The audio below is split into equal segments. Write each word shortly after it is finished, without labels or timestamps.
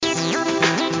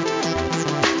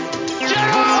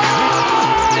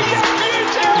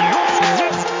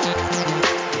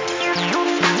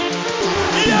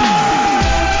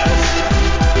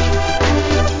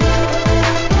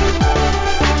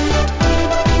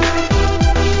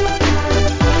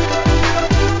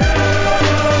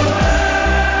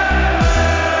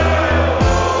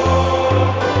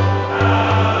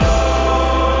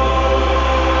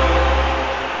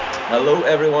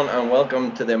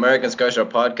welcome to the American Scouser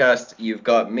podcast. You've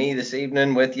got me this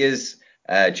evening with yous,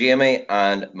 Jamie,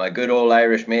 and my good old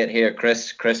Irish mate here,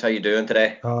 Chris. Chris, how you doing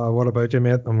today? What about you,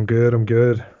 mate? I'm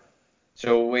good.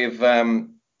 So we've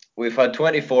had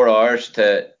 24 hours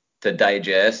to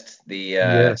digest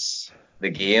Yes. the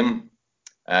game.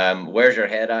 Where's your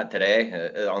head at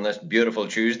today on this beautiful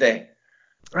Tuesday?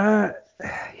 Uh,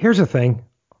 Here's the thing.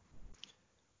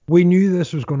 We knew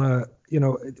this was gonna,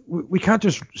 we can't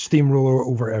just steamroller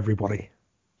over everybody.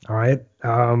 All right.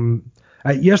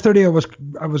 Yesterday I was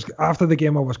after the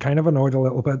game I was kind of annoyed a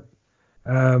little bit.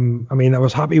 I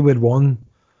was happy we'd won,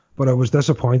 but I was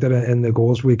disappointed in the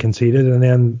goals we conceded. And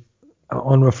then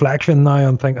on reflection now,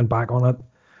 I'm thinking back on it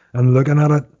and looking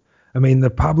at it. I mean, the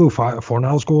Pablo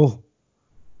Fornals goal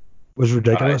was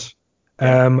ridiculous.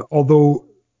 Although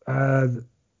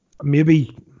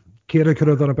maybe Keita could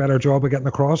have done a better job of getting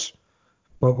across,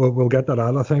 but we'll get that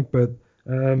out, I think. But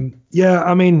I'm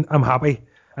happy.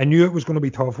 I knew it was going to be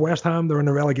tough. West Ham, they're in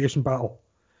a relegation battle.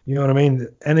 You know what I mean?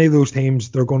 Any of those teams,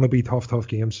 they're going to be tough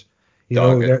games.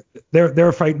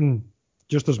 They're fighting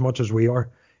just as much as we are.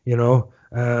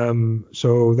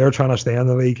 So they're trying to stay in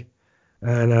the league,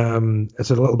 and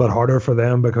it's a little bit harder for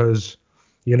them because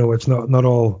it's not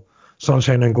all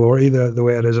sunshine and glory the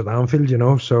way it is at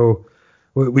Anfield. So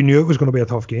we knew it was going to be a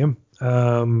tough game.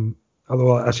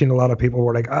 Although I've seen a lot of people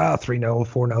were like 3-0,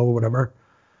 4-0, whatever.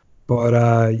 But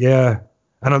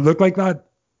and it looked like that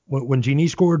when Gini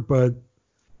scored, but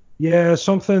yeah,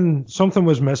 something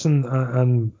was missing,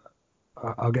 and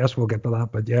I guess we'll get to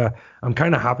that. But yeah, I'm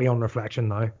kind of happy on reflection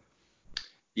now.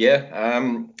 Yeah,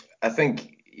 I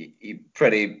think you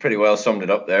pretty well summed it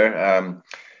up there.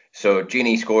 So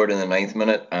Gini scored in the 9th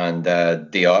minute, and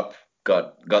Diop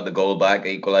got the goal back,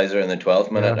 equaliser in the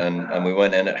 12th minute, Yeah. and we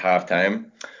went in at half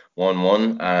time,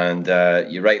 1-1.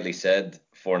 And you rightly said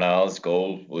Fornals'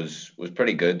 goal was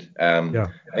pretty good. Yeah.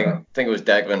 I think it was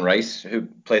Declan Rice who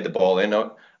played the ball in. I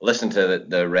listen to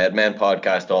the Red Men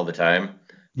podcast all the time.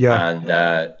 Yeah.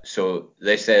 And so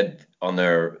they said on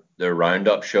their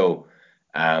roundup show,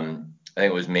 I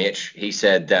think it was Mitch, he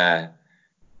said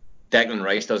Declan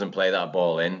Rice doesn't play that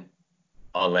ball in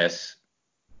unless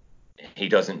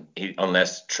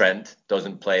unless Trent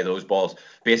doesn't play those balls.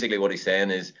 Basically what he's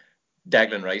saying is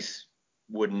Declan Rice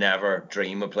would never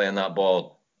dream of playing that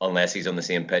ball unless he's on the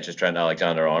same pitch as Trent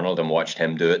Alexander-Arnold and watched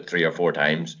him do it 3 or 4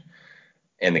 times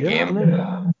in the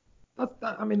game.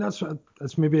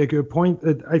 That's maybe a good point.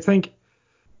 I think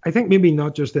maybe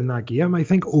not just in that game. I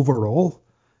think overall,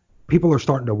 people are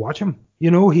starting to watch him.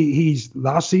 He's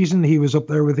last season he was up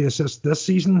there with the assists. This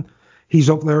season he's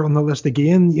up there on the list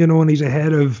again. And he's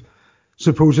ahead of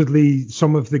supposedly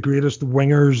some of the greatest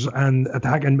wingers and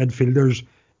attacking midfielders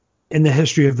in the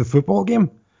history of the football game.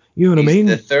 You know what I mean?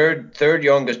 He's the third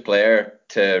youngest player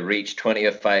to reach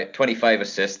 25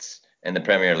 assists in the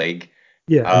Premier League.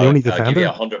 Yeah, and the only defender.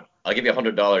 I'll give you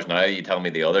 $100 now. You tell me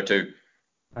the other two.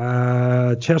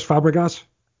 Cesc Fabregas.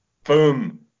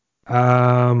 Boom.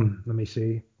 Let me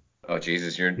see. Oh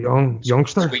Jesus, you're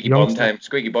youngster. Squeaky bum time.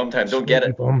 Squeaky bum time. Don't get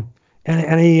it. Bum.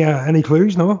 Any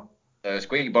clues? No.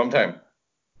 Squeaky bum time.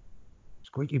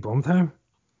 Squeaky bum time.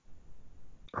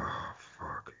 Oh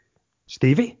fuck.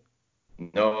 Stevie.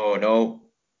 No.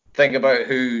 Think about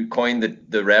who coined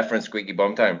the reference squeaky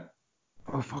bum time.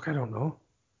 Oh fuck, I don't know.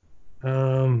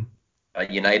 A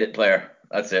United player.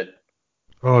 That's it.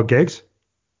 Oh, Giggs.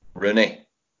 Rooney.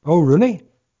 Oh, Rooney.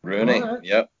 Right.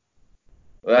 Yep.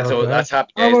 Well, that's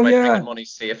happy days. My cricket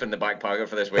money's safe in the back pocket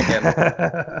for this weekend.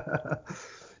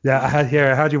 Yeah, I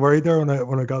had you worried there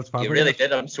when I got Fabregas. You really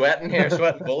did. I'm sweating here,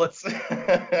 sweating bullets.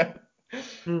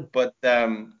 But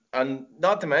and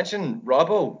not to mention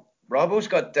Robbo. Robbo's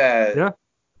got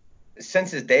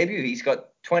since his debut, he's got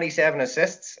 27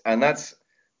 assists, and that's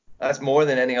more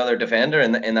than any other defender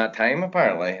in that time.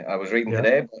 Apparently, I was reading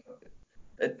today.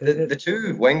 But the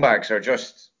two wing backs are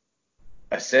just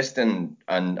assisting,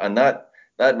 and that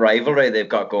rivalry they've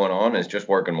got going on is just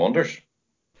working wonders.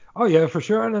 Oh yeah, for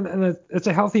sure, and it's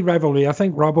a healthy rivalry. I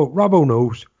think Robbo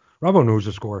knows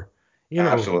the score.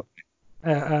 Absolutely.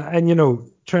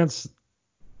 And Trent's,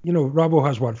 Robbo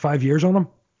has what, 5 years on him.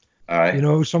 Aye.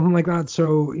 Something like that.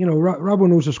 So Robbo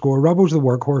knows the score. Robbo's the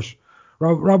workhorse.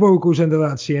 Robbo goes into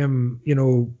that same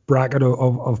bracket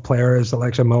of players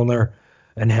like Milner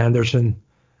and Henderson,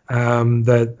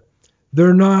 that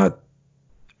they're not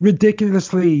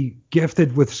ridiculously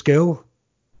gifted with skill,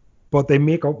 but they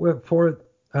make up for it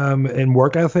in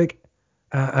work ethic.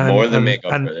 More than make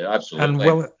up for it,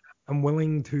 absolutely. And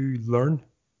willing to learn,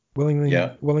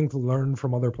 willing to learn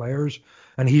from other players,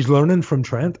 and he's learning from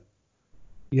Trent.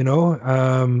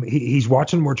 He's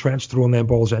watching where Trent's throwing them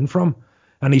balls in from,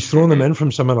 and he's thrown them in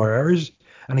from similar areas,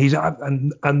 and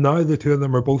and now the two of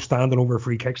them are both standing over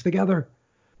free kicks together.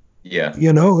 Yeah.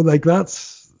 Like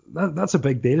that's a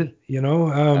big deal.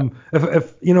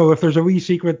 If there's a wee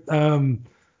secret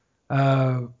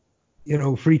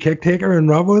free kick taker in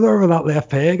Robbo there with that left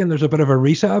peg, and there's a bit of a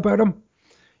reset about him.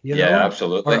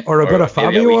 Absolutely. Or a bit of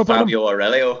Fabio about Fabio him.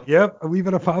 Aurelio. Yep, a wee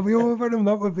bit of Fabio about him.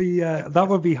 That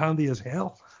would be handy as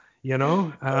hell.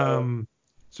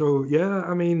 So yeah,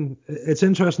 I mean, it's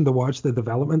interesting to watch the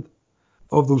development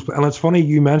of those, and it's funny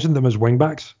you mentioned them as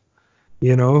wingbacks. We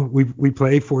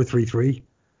play 4-3-3.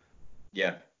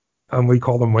 Yeah. And we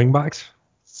call them wingbacks.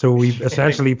 So we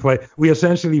essentially play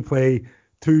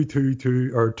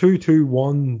 2-2-2 or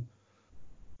 2-2-1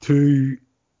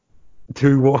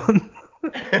 2-2-1.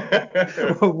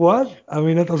 What? I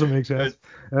mean, that doesn't make sense.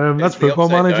 That's football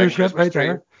manager shit right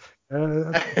there.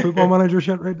 Football manager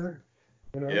shit right there.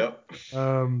 Yep.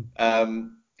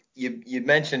 You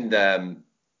mentioned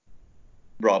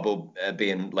Robbo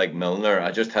being like Milner.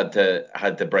 I just had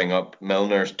to bring up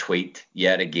Milner's tweet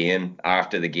yet again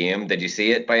after the game. Did you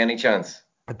see it by any chance?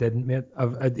 I didn't, mate.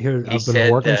 I've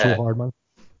been working so hard, man.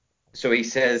 So he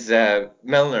says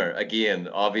Milner again.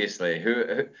 Obviously,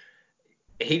 who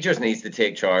he just needs to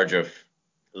take charge of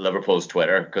Liverpool's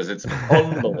Twitter because it's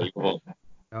unbelievable.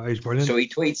 Oh, he's brilliant. So he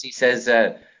tweets. He says,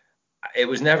 "It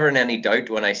was never in any doubt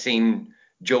when I seen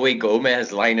Joey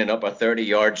Gomez lining up a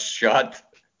 30-yard shot."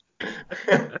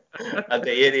 At the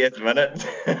 80th minute.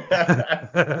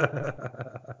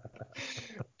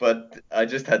 But I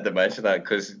just had to mention that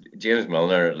because James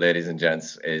Milner, ladies and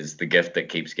gents, is the gift that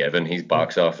keeps giving. He's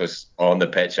box office on the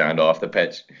pitch and off the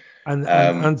pitch. And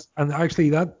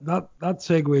actually that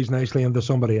segues nicely into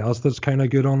somebody else that's kind of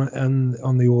good on it and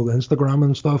on the old Instagram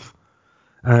and stuff.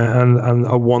 And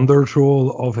a wonder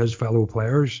troll of his fellow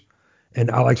players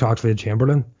in Alex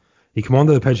Oxlade-Chamberlain. He came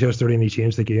onto the pitch yesterday and he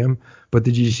changed the game. But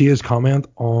did you see his comment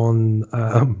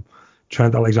on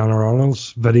Trent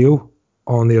Alexander-Arnold's video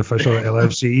on the official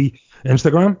LFC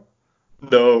Instagram?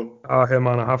 No. Oh, hey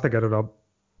man, I have to get it up.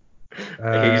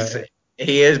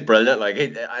 He is brilliant.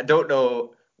 Like I don't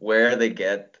know where they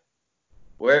get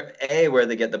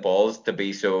the balls to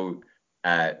be so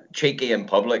cheeky in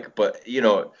public, but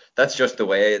that's just the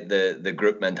way the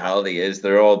group mentality is.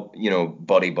 They're all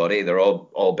buddy. They're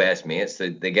all best mates. They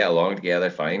get along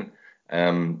together fine.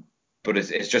 But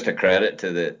it's just a credit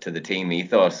to the team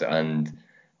ethos and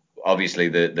obviously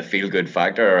the feel good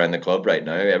factor around the club right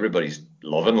now. Everybody's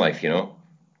loving life,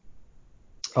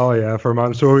 Oh yeah, for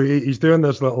man. So he's doing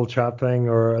this little chat thing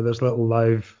or this little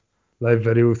live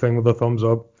video thing with a thumbs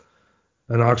up,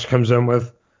 and Ox comes in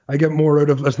with, "I get more out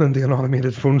of listening to an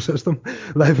automated phone system.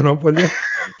 Liven up, will you?"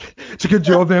 It's a good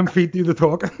job them feet do the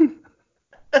talking.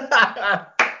 And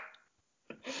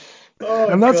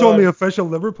that's God. On the official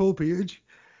Liverpool page.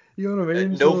 You know what I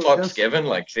mean? No fucks given,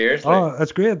 like seriously. Oh,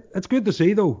 that's great. It's good to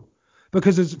see though,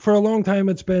 because it's for a long time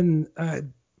it's been,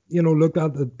 looked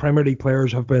at the Premier League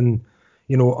players have been,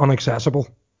 unaccessible.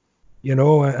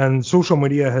 And social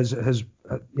media has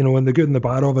and the good and the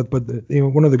bad of it, but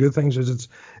one of the good things is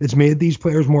it's made these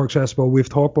players more accessible. We've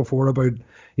talked before about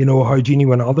how Gini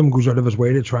Wijnaldum goes out of his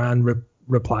way to try and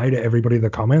reply to everybody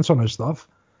that comments on his stuff,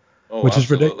 which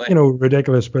absolutely. Is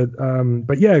ridiculous.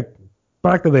 But yeah,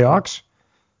 back to the Ox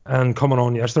and coming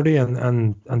on yesterday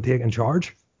and taking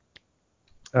charge.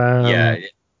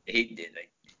 He did,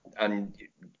 and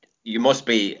you must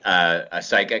be a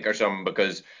psychic or something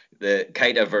because the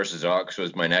Keita versus Ox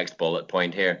was my next bullet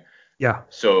point here. Yeah.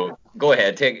 So go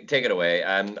ahead, take it away.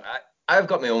 I've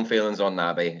got my own feelings on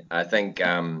Naby. I think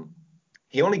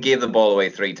he only gave the ball away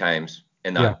 3 times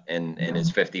in his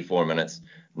 54 minutes.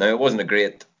 Now it wasn't a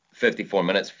great 54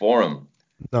 minutes for him.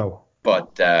 No.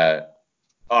 But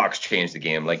Ox changed the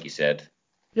game, like you said.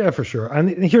 Yeah, for sure.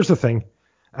 And here's the thing.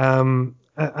 I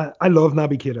love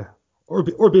Naby Keita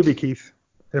or Baby Keith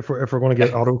if we're going to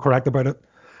get auto-correct about it.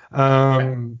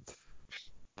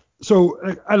 So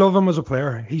I love him as a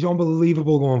player. He's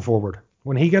unbelievable going forward.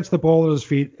 When he gets the ball at his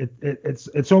feet,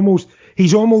 it's almost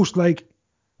he's almost like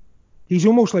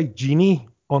Genie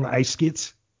on ice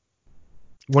skates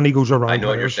when he goes around. I know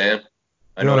what you're saying.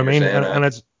 You know what I mean? And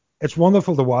it's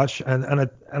wonderful to watch, and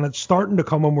it's starting to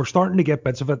come, and we're starting to get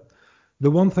bits of it.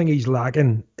 The one thing he's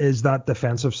lacking is that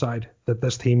defensive side that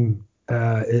this team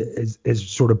is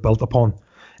sort of built upon.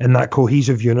 In that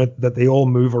cohesive unit that they all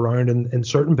move around in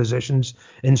certain positions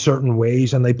in certain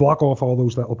ways and they block off all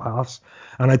those little paths.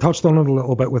 And I touched on it a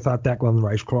little bit with that Declan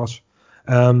Rice cross.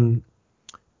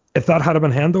 If that had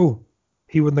been Hendo,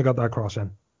 he wouldn't have got that cross in.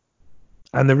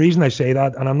 And the reason I say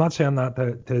that, and I'm not saying that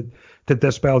to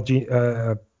dispel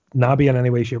Naby in any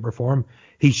way, shape, or form.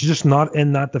 He's just not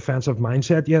in that defensive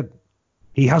mindset yet.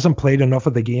 He hasn't played enough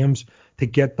of the games to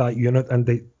get that unit and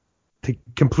to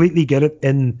completely get it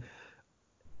in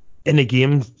a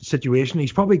game situation.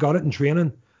 He's probably got it in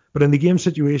training, but in the game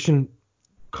situation,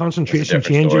 concentration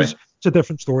changes. Story. It's a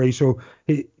different story. So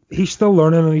he's still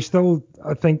learning, and he's still,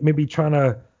 I think, maybe trying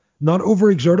to not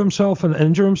overexert himself and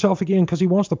injure himself again because he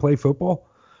wants to play football,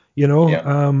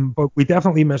 Yeah. But we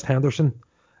definitely missed Henderson.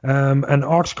 And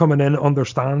Ox coming in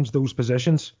understands those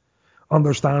positions,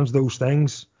 understands those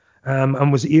things,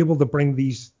 and was able to bring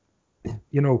these,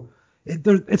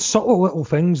 it's subtle little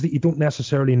things that you don't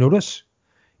necessarily notice,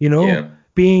 Yeah.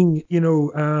 being,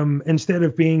 instead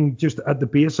of being just at the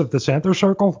base of the center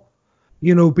circle,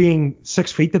 being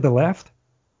 6 feet to the left.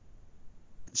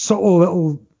 Subtle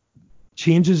little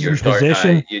changes in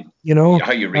position,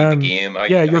 how you read the game, how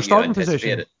your you starting anticipate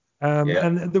position. it. Yeah.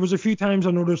 And there was a few times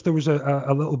I noticed there was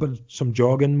a little bit of some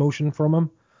jogging motion from him.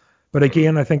 But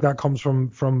again, I think that comes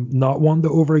from not wanting to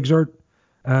overexert.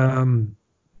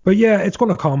 But yeah, it's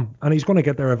going to come, and he's going to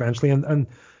get there eventually. And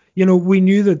we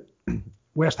knew that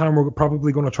West Ham were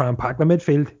probably going to try and pack the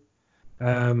midfield,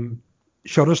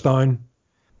 shut us down,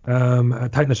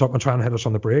 tighten us up, and try and hit us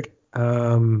on the break.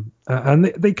 And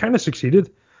they kind of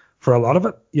succeeded for a lot of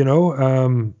it. You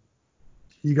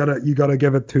gotta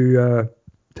give it to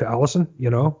Alisson.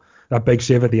 That big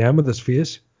save at the end with his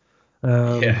face.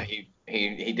 Yeah,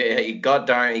 he did. He got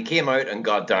down. He came out and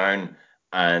got down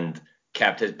and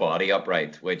kept his body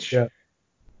upright, which Yeah.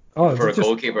 Oh, for a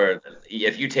goalkeeper,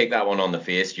 if you take that one on the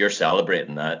face, you're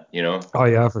celebrating that. Oh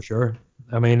yeah, for sure.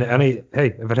 I mean, if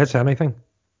it hits anything,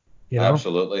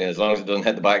 Absolutely, as long as it doesn't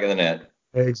hit the back of the net.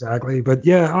 Exactly. But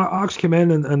yeah, Ox came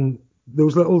in and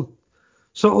those little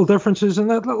subtle differences and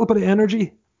that little bit of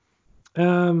energy.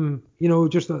 There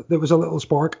was a little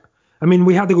spark. I mean,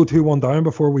 we had to go 2-1 down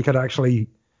before we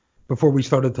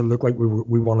started to look like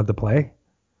we wanted to play.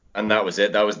 And that was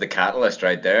it. That was the catalyst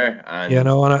right there. And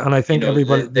and I think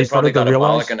everybody they started probably to got a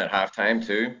realize. bollocking at halftime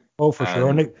too. Oh, for sure.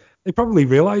 And they probably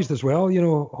realized as well.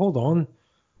 Hold on,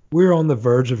 we're on the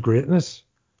verge of greatness.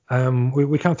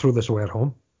 We can't throw this away at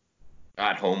home.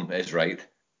 At home is right,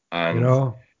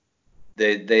 and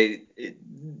they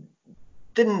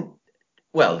didn't.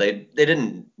 Well, they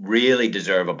didn't really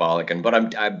deserve a bollocking,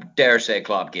 but I dare say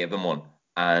Klopp gave them one,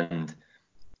 and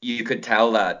you could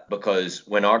tell that because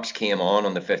when Ox came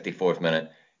on the 54th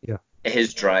minute,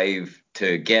 his drive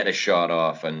to get a shot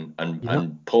off and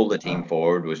pull the team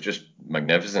forward was just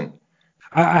magnificent.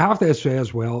 I have to say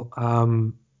as well,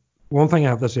 one thing I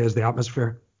have to say is the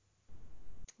atmosphere.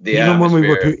 Even when we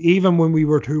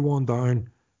were 2-1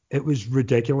 down, it was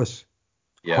ridiculous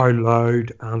how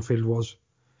loud Anfield was.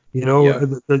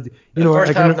 The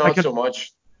first half not so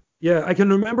much. Yeah, I can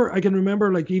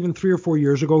remember like even 3 or 4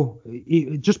 years ago,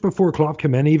 just before Klopp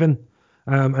came in, even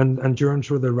and during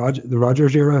sort of the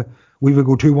Rodgers era, we would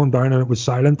go 2-1 down and it was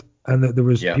silent, and there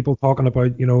was people talking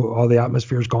about all the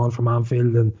atmosphere's gone from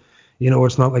Anfield, and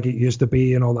it's not like it used to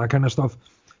be and all that kind of stuff.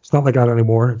 It's not like that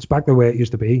anymore. It's back the way it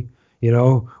used to be.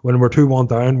 When we're 2-1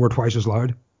 down, we're twice as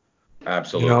loud.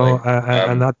 Absolutely.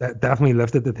 And that definitely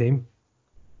lifted the team.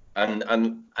 And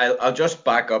I'll just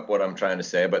back up what I'm trying to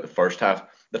say about the first half.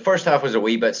 The first half was a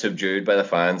wee bit subdued by the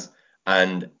fans,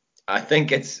 and I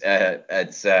think it's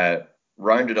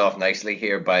rounded off nicely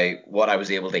here by what I was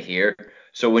able to hear.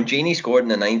 So when Gini scored in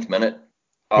the 9th minute,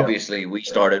 obviously we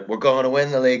started, we're going to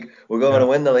win the league,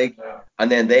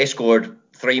 and then they scored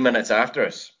 3 minutes after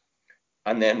us.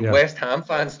 And then West Ham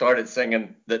fans started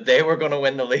singing that they were going to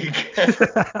win the league.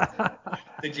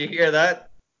 Did you hear that?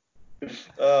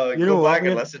 Oh, go back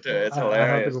and listen to it. It's hilarious.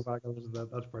 I have to go back and listen to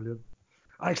that. That's brilliant.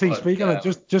 Actually, speaking of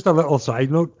just a little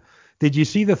side note, did you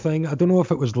see the thing? I don't know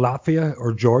if it was Latvia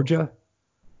or Georgia,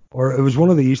 or it was one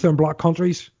of the Eastern Bloc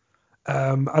countries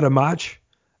at a match,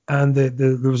 and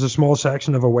there was a small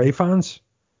section of away fans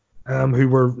who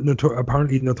were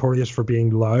apparently notorious for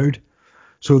being loud.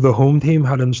 So the home team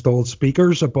had installed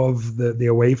speakers above the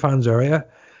away fans area,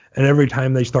 and every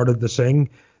time they started to sing,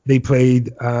 they played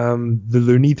the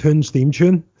Looney Tunes theme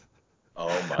tune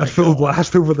at full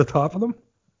blast over the top of them.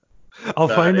 I'll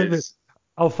find it, and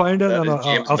I'll send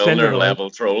you the level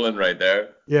trolling right there.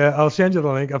 Yeah, I'll send you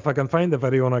the link if I can find the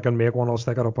video and I can make one. I'll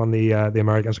stick it up on the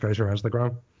American Skycer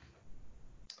Instagram.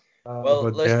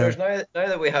 Listeners, now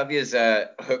that we have you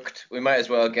hooked, we might as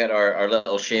well get our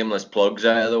little shameless plugs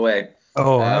out of the way.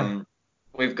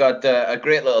 We've got a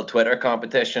great little Twitter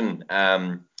competition,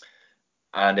 and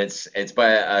it's by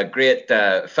a great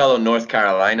fellow North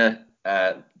Carolinian. We're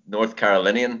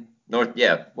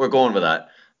going with that.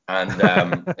 And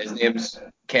his name's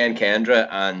Ken Kendra,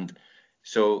 and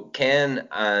so Ken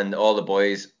and all the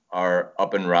boys are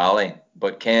up in Raleigh,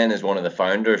 but Ken is one of the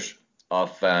founders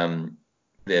of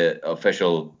the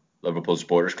official Liverpool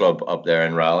Supporters Club up there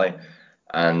in Raleigh,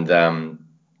 and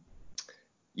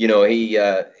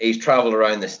he's travelled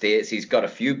around the States. He's got a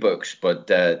few books, but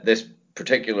this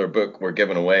particular book we're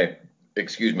giving away,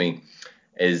 excuse me,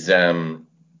 is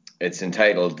it's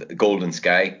entitled Golden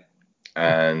Sky,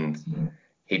 and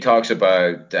he talks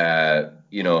about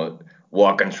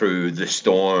walking through the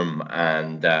storm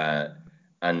and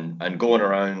going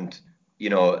around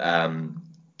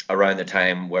around the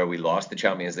time where we lost the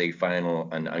Champions League final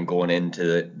and going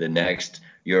into the next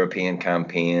European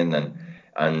campaign,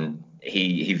 and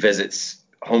he visits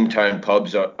hometown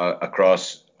pubs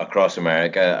across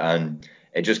America, and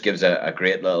it just gives a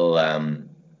great little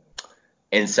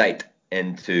insight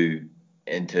into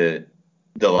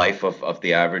the life of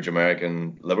the average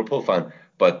American Liverpool fan.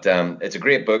 But it's a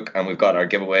great book, and we've got our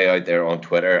giveaway out there on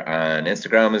Twitter and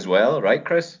Instagram as well, right,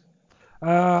 Chris?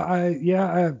 I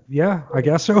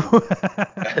guess so.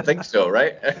 I think so,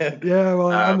 right? Yeah,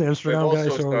 well, I'm the Instagram we've guy,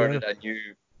 also so started yeah. a new.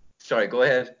 Sorry, go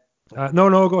ahead.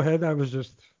 No, go ahead. I was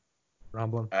just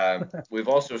rambling. We've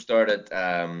also started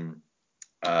a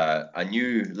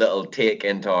new little take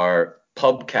into our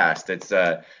pubcast. It's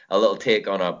a little take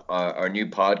on our new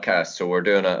podcast. So we're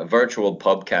doing a virtual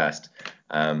pubcast.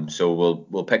 So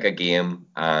we'll pick a game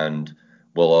and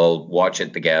we'll all watch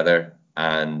it together.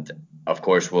 And of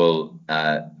course,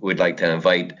 we'd like to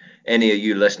invite any of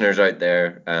you listeners out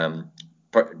there.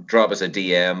 Drop us a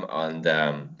DM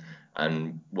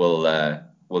and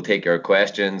we'll take your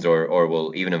questions, or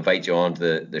we'll even invite you on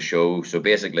to the show. So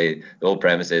basically, the whole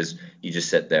premise is you just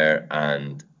sit there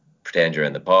and pretend you're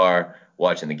in the bar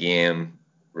watching the game,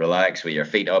 relax with your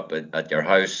feet up at your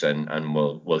house, and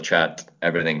we'll chat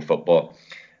everything football.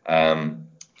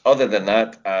 Other than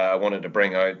that, I wanted to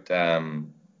bring out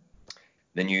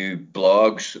the new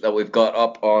blogs that we've got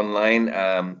up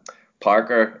online.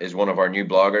 Parker is one of our new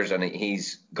bloggers, and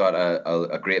he's got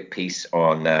a great piece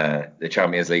on the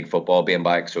Champions League football being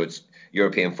back. So it's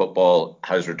European football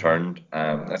has returned.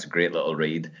 That's a great little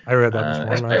read. I read that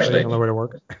this morning, actually, on the way to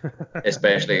work.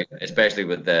 especially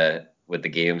with the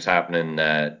games happening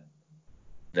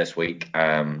this week.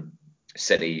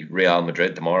 City, Real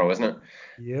Madrid tomorrow, isn't it?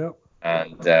 Yep.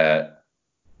 And the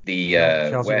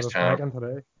Chelsea West Ham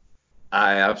today.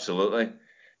 Absolutely.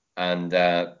 And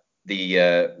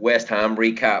the West Ham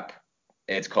recap,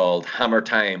 it's called Hammer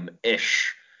Time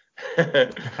Ish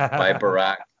by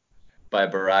Barack.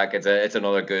 It's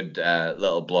another good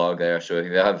little blog there. So if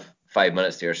you have 5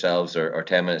 minutes to yourselves or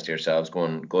 10 minutes to yourselves, go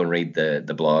and read the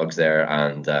blogs there,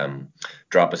 and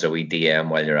drop us a wee DM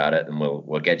while you're at it, and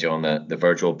we'll get you on the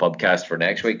virtual podcast for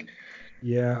next week.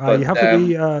 Yeah, but, you have to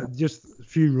be just a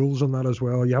few rules on that as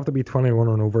well. You have to be 21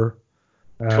 and over.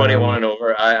 21 and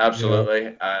over,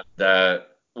 absolutely. Yeah. And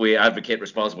we advocate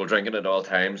responsible drinking at all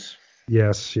times.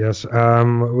 Yes.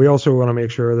 We also want to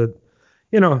make sure that,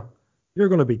 you're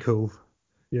going to be cool.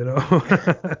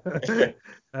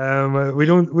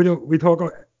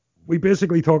 We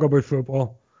basically talk about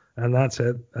football, and that's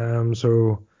it.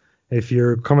 So if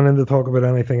you're coming in to talk about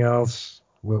anything else,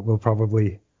 we'll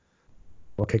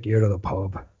kick you out of the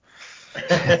pub.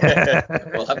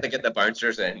 We'll have to get the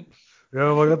bouncers in.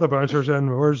 Yeah, we'll get the bouncers in.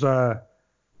 Who's going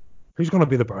to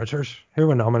be the bouncers? Who are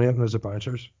we nominating as the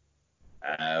bouncers?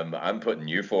 I'm putting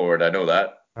you forward. I know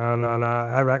that. And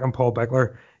I reckon Paul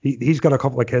Bickler. He's got a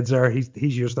couple of kids there.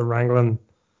 He's used to wrangling.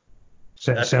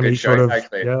 That's a good shout,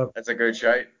 actually. Yeah. That's a good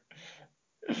shout.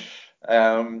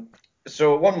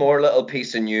 So one more little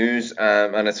piece of news,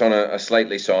 and it's on a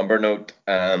slightly somber note.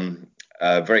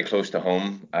 Very close to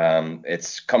home.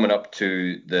 It's coming up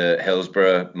to the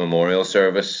Hillsborough Memorial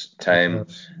Service time,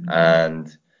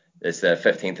 and it's the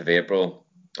 15th of April.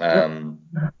 And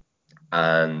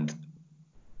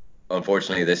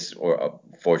unfortunately,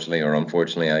 fortunately or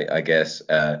unfortunately, I guess,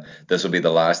 this will be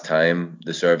the last time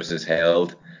the service is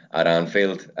held at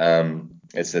Anfield.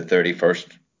 It's the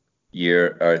 31st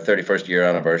year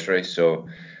anniversary, so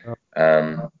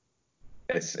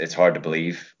it's hard to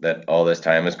believe that all this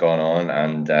time has gone on,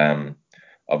 and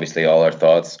obviously all our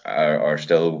thoughts are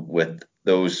still with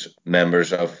those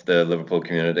members of the Liverpool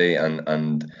community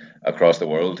and across the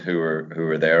world who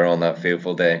were there on that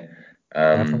fateful day.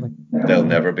 They'll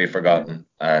never be forgotten,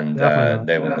 and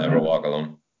they will never walk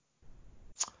alone.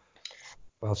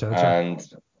 Well said, and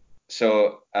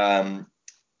so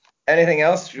anything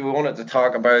else you wanted to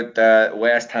talk about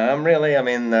West Ham, really? I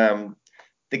mean,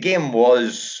 the game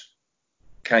was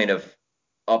kind of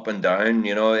up and down,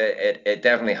 it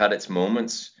definitely had its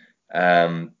moments,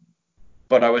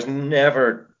 but I was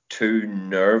never too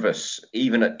nervous,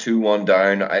 even at 2-1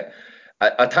 down.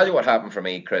 I'll tell you what happened for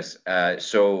me, Chris.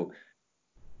 So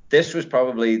this was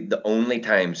probably the only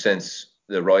time since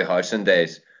the Roy Hodgson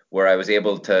days where I was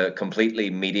able to completely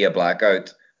media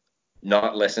blackout,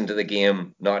 not listen to the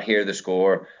game, not hear the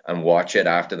score, and watch it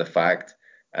after the fact.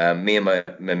 Me and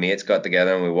my mates got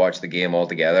together and we watched the game all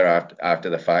together after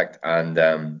the fact,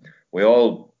 and we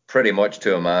all pretty much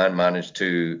to a man managed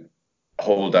to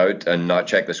hold out and not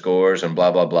check the scores and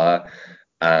blah blah blah.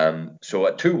 So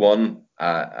at 2-1,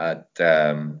 I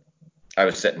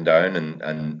was sitting down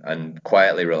and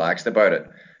quietly relaxed about it.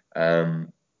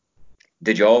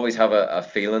 Did you always have a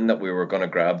feeling that we were going to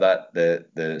grab that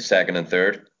the second and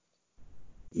third?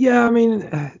 Yeah, I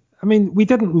mean, we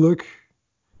didn't look.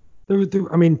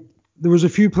 I mean, there was a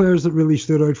few players that really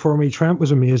stood out for me. Trent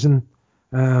was amazing.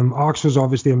 Ox was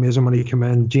obviously amazing when he came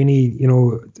in. Genie,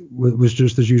 was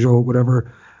just as usual,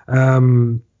 whatever.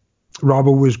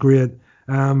 Robbo was great.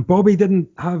 Bobby didn't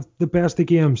have the best of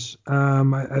games.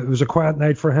 It was a quiet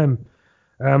night for him,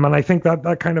 and I think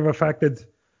that kind of affected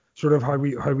sort of how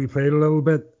we played a little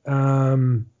bit.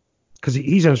 Because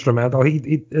he's instrumental.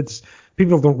 It's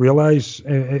people don't realize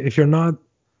if you're not,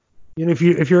 if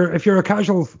you're a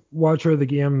casual watcher of the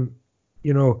game,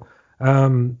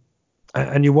 and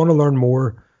you want to learn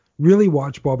more, really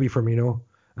watch Bobby Firmino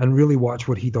and really watch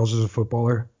what he does as a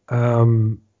footballer.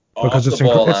 Because it's the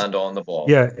ball and on the ball.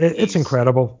 Yeah, it's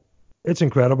incredible. It's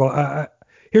incredible.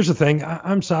 Here's the thing.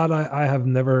 I'm sad I have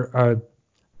never.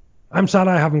 I'm sad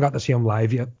I haven't got to see him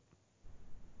live yet.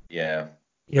 Yeah.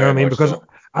 You know what I mean? Because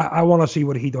I want to see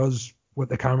what he does with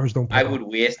the cameras don't pick I would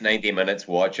waste 90 minutes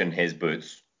watching his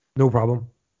boots. No problem.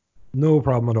 No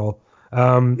problem at all.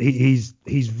 He's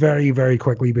very, very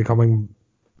quickly becoming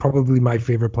probably my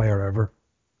favorite player ever.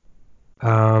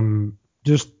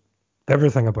 Just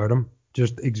everything about him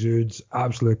just exudes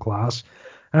absolute class.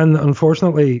 And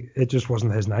unfortunately, it just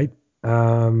wasn't his night.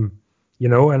 And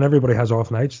everybody has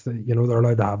off nights. They're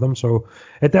allowed to have them. So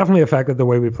it definitely affected the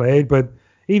way we played. But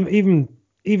even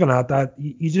at that,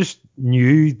 you just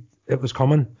knew it was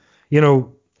coming. The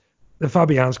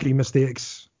Fabianski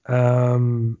mistakes.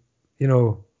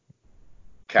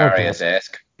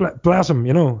 Karius-esque. Bless him.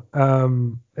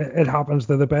 It happens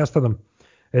to the best of them.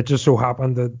 It just so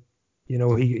happened that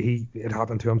it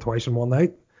happened to him twice in one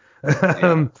night.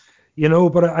 Yeah.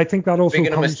 But I think that also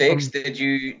Speaking of comes mistakes, from...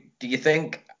 do you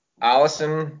think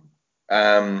Alisson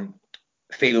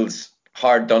feels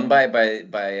hard done by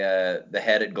the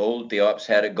headed goal, Diop's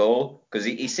headed goal? Because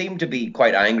he seemed to be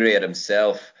quite angry at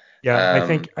himself. Yeah,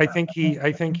 I think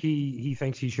he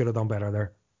thinks he should have done better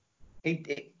there.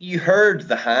 You heard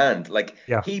the hand, like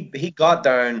Yeah. he got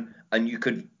down and you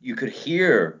could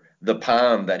hear the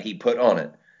palm that he put on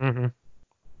it. Mm-hmm.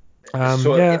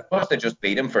 It must have just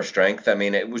beat him for strength. I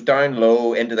mean, it was down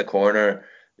low into the corner.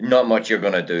 Not much you're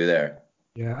gonna do there.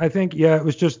 Yeah, I think it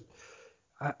was just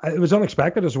it was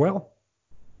unexpected as well.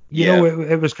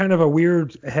 It was kind of a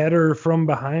weird header from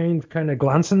behind, kind of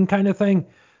glancing kind of thing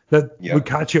that would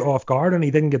catch you off guard, and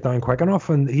he didn't get down quick enough.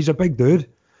 And he's a big dude,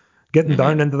 getting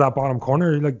down into that bottom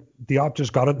corner, like Diop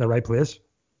just got it in the right place.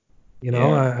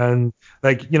 And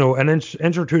like an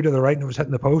inch or two to the right, and it was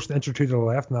hitting the post, inch or two to the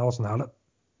left, and Alisson had it.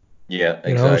 Yeah,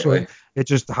 exactly. So it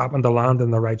just happened to land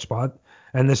in the right spot.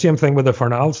 And the same thing with the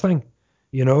Fornals thing.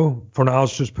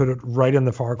 Fornals just put it right in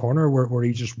the far corner where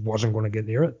he just wasn't going to get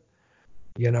near it.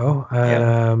 It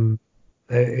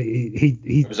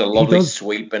was a lovely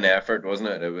sweep and effort, wasn't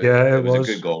it? It was a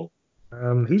good goal.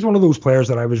 He's one of those players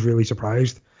that I was really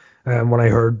surprised when I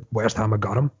heard West Ham had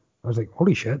got him. I was like,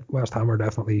 holy shit, West Ham are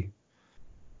definitely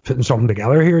putting something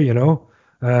together here, and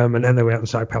then they went and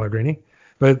sacked Pellegrini.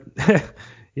 But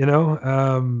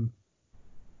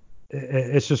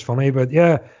it's just funny. But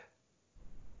yeah,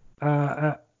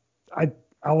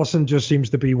 Alisson just seems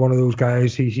to be one of those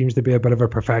guys. He seems to be a bit of a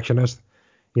perfectionist,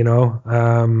 which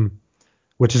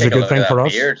is a good thing for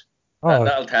us. Beard.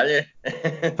 That'll tell you.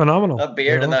 Phenomenal. That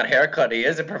beard and that haircut. He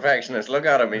is a perfectionist. Look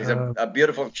at him. He's a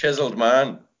beautiful chiseled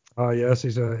man. Oh yes,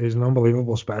 he's an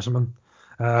unbelievable specimen.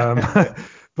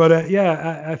 But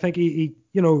I think he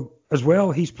as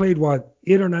well, he's played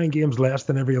 8 or 9 games less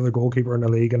than every other goalkeeper in the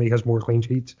league, and he has more clean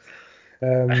sheets.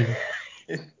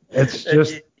 It's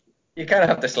just you kind of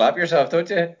have to slap yourself, don't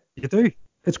you? You do.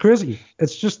 It's crazy.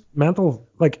 It's just mental.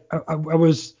 Like I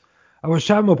was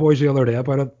chatting with boys the other day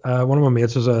about it. One of my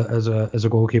mates is a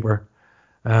goalkeeper,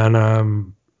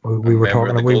 and we were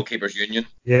talking. The goalkeepers union.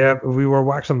 Yeah, we were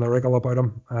waxing lyrical about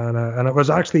him, and it was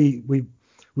actually we'd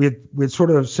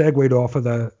sort of segued off of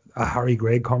a Harry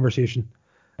Gregg conversation.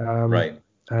 Right.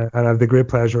 And I have the great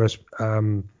pleasure of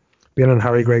being in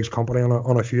Harry Gregg's company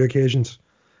on a few occasions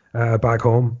back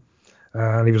home,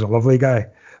 and he was a lovely guy.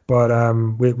 But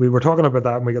we were talking about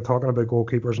that, and we got talking about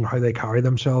goalkeepers and how they carry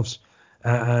themselves,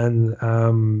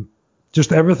 and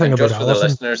just everything and about just for Alisson. the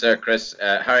listeners there, Chris,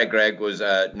 Harry Gregg was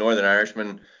a Northern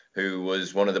Irishman who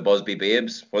was one of the Busby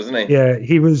Babes, wasn't he? Yeah,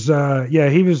 he was.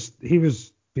 He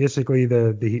was basically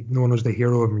the known as the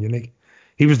hero of Munich.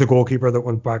 He was the goalkeeper that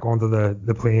went back onto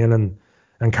the plane and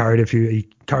he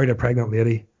carried a pregnant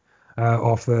lady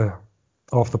off the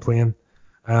plane.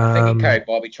 I think he carried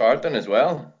Bobby Charlton as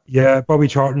well. Yeah, Bobby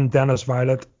Charlton, Dennis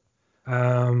Violet,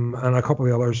 and a couple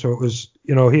of others. So it was,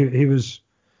 he was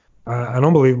an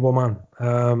unbelievable man,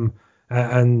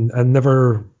 and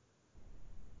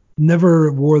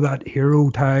never wore that hero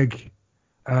tag.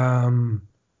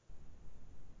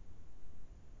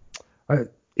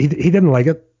 He didn't like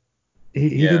it.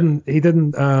 He didn't. He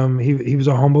was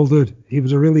a humble dude. He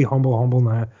was a really humble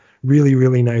man. Really,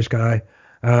 really nice guy.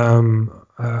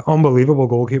 Unbelievable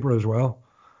goalkeeper as well,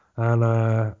 and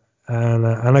a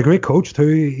great coach too.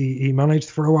 He managed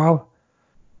for a while,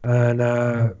 and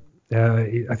I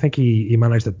think he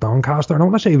managed at Doncaster. I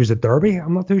don't want to say he was at Derby.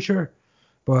 I'm not too sure,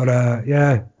 but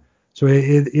yeah. So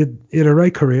he had a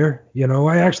right career.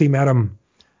 I actually met him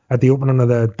at the opening of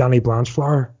the Danny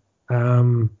Blanchflower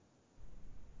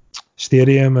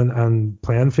stadium and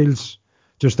playing fields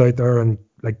just out there in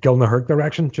like Gilnahirk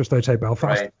direction, just outside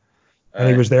Belfast. Right. And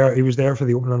he was there for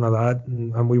the opening of that,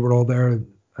 and we were all there,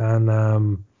 and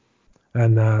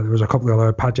there was a couple of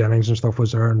other, Pat Jennings and stuff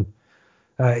was there, and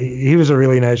he was a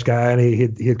really nice guy, and he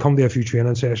had come to a few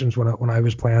training sessions when I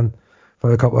was playing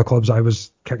for a couple of clubs I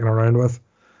was kicking around with,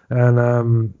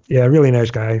 and yeah, really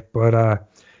nice guy. But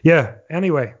yeah,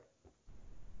 anyway,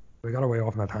 we got away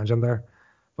off on a tangent there.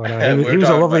 But he was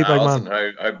a lovely big man.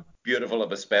 How beautiful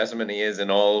of a specimen he is in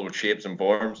all shapes and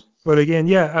forms. But again,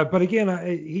 he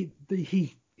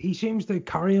seems to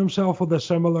carry himself with a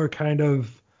similar kind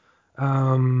of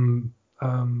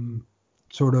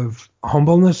sort of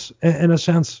humbleness in a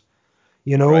sense.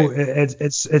 Right.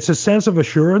 It's a sense of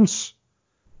assurance,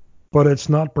 but it's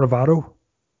not bravado.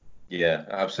 Yeah,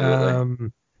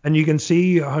 absolutely. And you can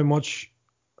see how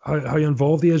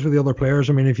involved he is with the other players.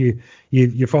 I mean, if you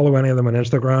follow any of them on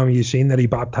Instagram, you've seen that he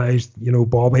baptized,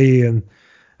 Bobby and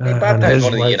he baptized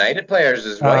one of the United players,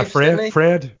 his wife, didn't he?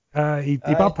 Fred. He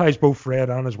baptized both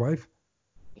Fred and his wife.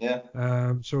 Yeah.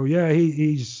 So yeah,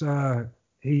 he's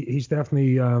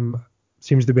definitely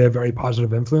seems to be a very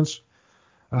positive influence.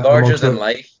 Larger than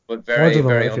life, but very,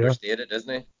 very understated, yeah.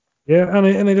 isn't he? Yeah,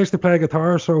 and he likes to play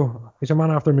guitar, so he's a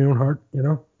man after my own heart,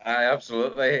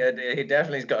 Absolutely. He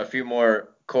definitely's got a few more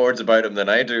chords about him than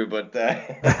I do, but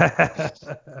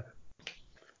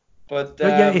but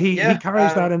yeah, he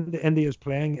carries that into his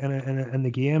playing in the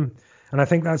game, and I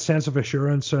think that sense of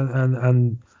assurance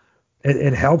and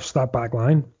it helps that back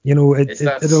line. It's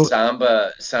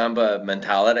that samba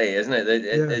mentality, isn't it?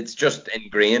 It's just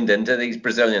ingrained into these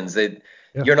Brazilians.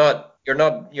 You're not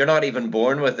even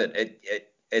born with it.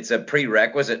 It's a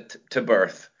prerequisite to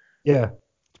birth. Yeah,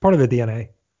 it's part of the DNA.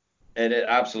 It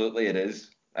absolutely it is.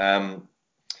 Talking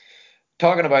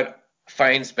about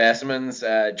fine specimens,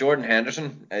 Jordan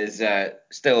Henderson is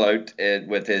still out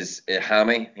with his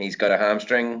hammy. He's got a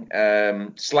hamstring,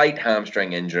 slight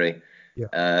hamstring injury.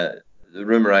 Yeah. The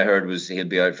rumor I heard was he'll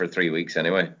be out for 3 weeks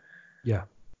anyway. Yeah.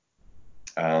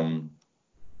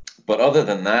 But other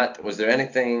than that, was there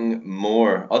anything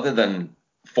more other than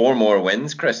 4 more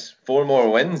wins, Chris? 4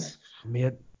 more wins.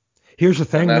 Mate, here's the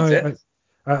thing. I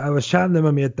was chatting to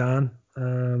my mate Dan.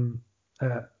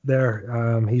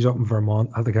 He's up in Vermont.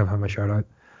 I have to give him a shout out.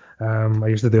 I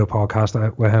used to do a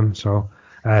podcast with him, so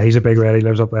he's a big red. He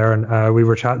lives up there, and we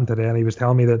were chatting today, and he was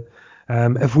telling me that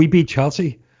if we beat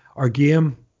Chelsea, our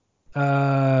game,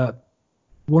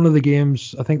 one of the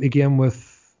games, I think the game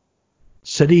with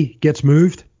City gets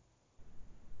moved.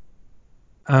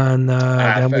 And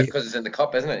then because it's in the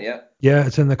cup, isn't it? Yeah. Yeah,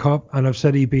 it's in the cup, and if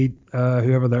City beat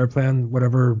whoever they're playing,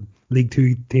 whatever League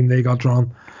Two team they got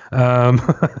drawn.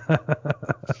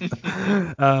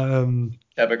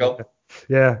 Typical.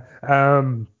 Yeah.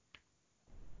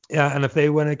 Yeah, and if they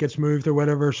win, it gets moved or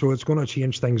whatever, so it's going to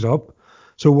change things up.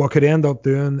 So what could end up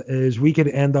doing is we could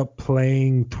end up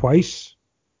playing twice.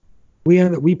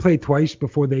 We play twice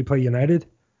before they play United.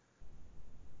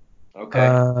 Okay.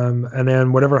 And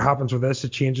then whatever happens with this,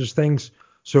 it changes things.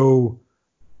 So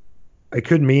it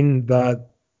could mean that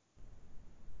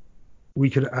we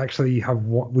could actually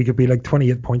we could be like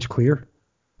 28 points clear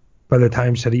by the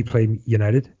time City play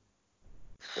United.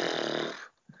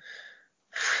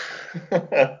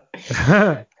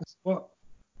 Well,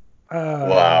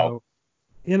 wow.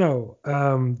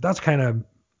 That's kind of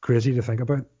crazy to think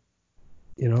about.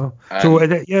 So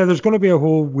there's going to be a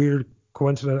whole weird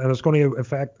coincidence, and it's going to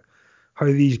affect how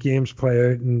these games play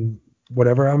out and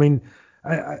whatever. I mean,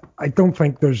 I don't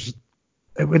think there's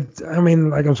it would. I mean,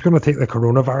 like I was going to take the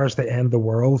coronavirus to end the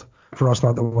world for us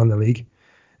not to win the league.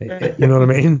 You know what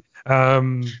I mean?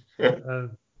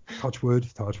 Touch wood,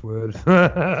 touch wood.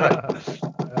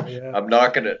 Yeah. I'm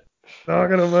knocking it.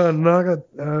 Knocking it, man, knock it.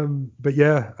 But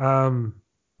yeah.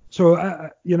 So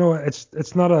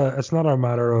it's not a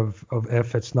matter of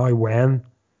if, it's now when,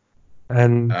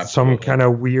 and Absolutely. some kind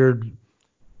of weird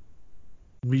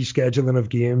rescheduling of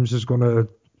games is going to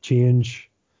change.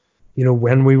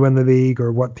 When we win the league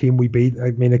or what team we beat.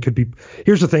 I mean, it could be.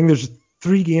 Here's the thing: there's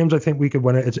 3 games I think we could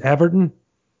win it. It's Everton,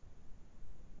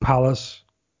 Palace,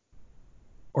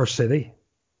 or City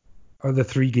are the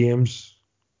 3 games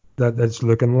that it's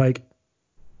looking like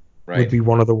would be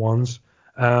one of the ones.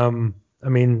 I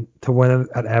mean, to win it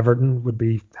at Everton would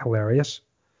be hilarious.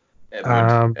 It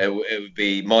would. It would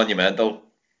be monumental.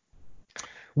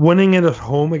 Winning it at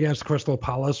home against Crystal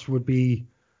Palace would be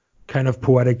kind of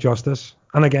poetic justice,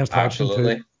 and against Hodgson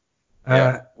Absolutely. too.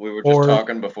 Yeah, we were just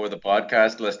talking before the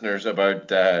podcast, listeners,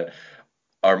 about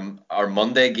our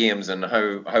Monday games and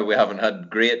how we haven't had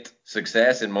great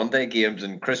success in Monday games.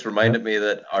 And Chris reminded me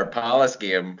that our Palace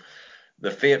game,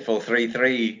 the fateful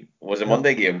 3-3, was a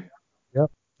Monday game.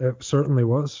 Yep, it certainly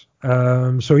was.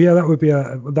 So yeah,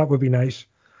 that would be nice.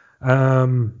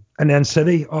 And then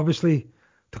City, obviously,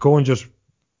 to go and just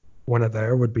win it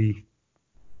there would be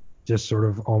just sort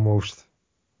of almost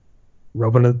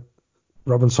rubbing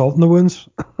salt in the wounds.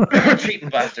 Cheating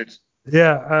bastards.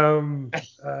 Yeah.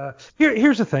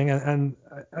 Here's the thing, and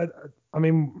I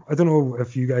mean, I don't know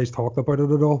if you guys talked about it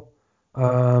at all,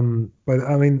 but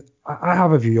I mean, I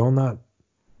have a view on that.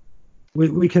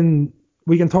 We can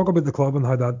talk about the club and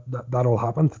how that all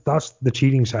happened. That's the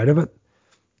cheating side of it.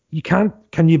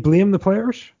 Can you blame the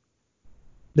players?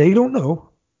 They don't know.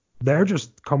 They're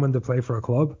just coming to play for a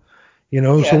club,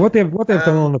 Yeah. So what they've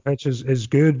done on the pitch is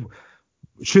good.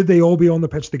 Should they all be on the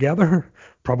pitch together?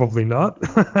 Probably not.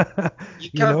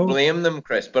 You can't blame them,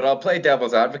 Chris, but I'll play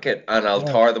devil's advocate and I'll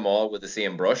tar them all with the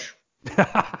same brush.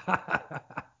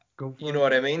 Go for you know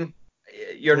what I mean?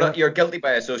 You're guilty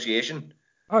by association.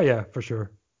 Oh yeah, for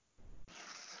sure.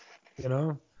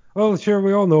 Well, sure,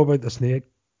 we all know about the snake.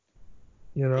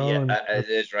 Yeah, it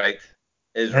is right.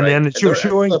 And then it's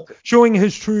showing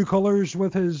his true colors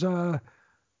with his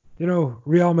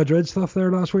Real Madrid stuff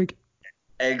there last week.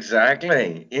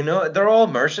 Exactly. They're all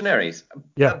mercenaries.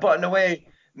 Yeah. But in a way,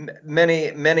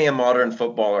 many a modern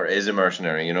footballer is a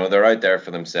mercenary. They're out there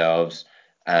for themselves,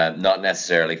 not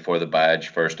necessarily for the badge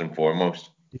first and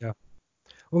foremost. Yeah.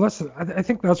 Well, I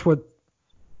think that's what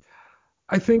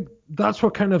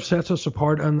kind of sets us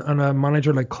apart, and a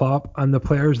manager like Klopp and the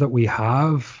players that we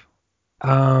have,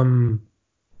 that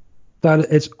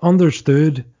it's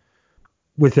understood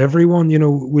with everyone.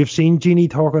 We've seen Gini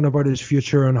talking about his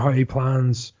future and how he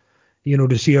plans,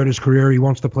 to see out his career. He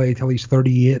wants to play till he's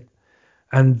 38.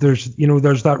 And there's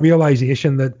that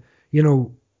realization that,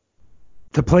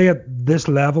 to play at this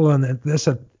level and at this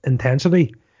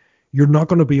intensity, you're not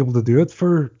going to be able to do it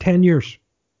for 10 years.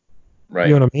 Right.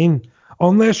 You know what I mean?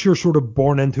 Unless you're sort of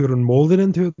born into it and molded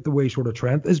into it the way sort of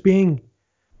Trent is being.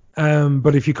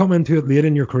 But if you come into it late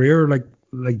in your career, like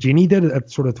Gini did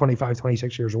at sort of 25,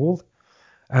 26 years old,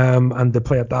 and to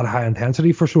play at that high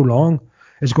intensity for so long,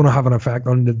 is going to have an effect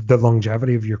on the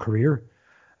longevity of your career.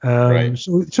 Right.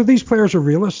 So these players are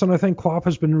realists, and I think Klopp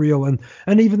has been real, and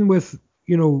even with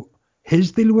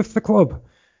his deal with the club,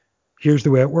 here's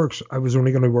the way it works. I was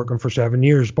only going to be working for 7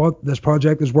 years, but this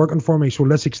project is working for me, so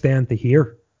let's extend to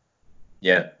here.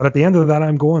 Yeah. But at the end of that,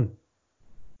 I'm going.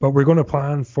 But we're going to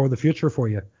plan for the future for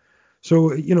you. So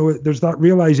there's that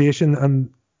realization,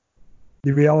 and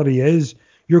the reality is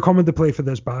you're coming to play for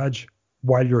this badge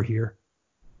while you're here.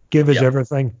 Give us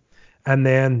everything, and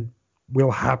then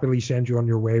we'll happily send you on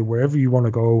your way wherever you want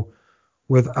to go,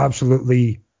 with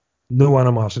absolutely no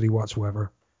animosity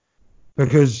whatsoever.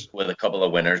 Because with a couple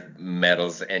of winners'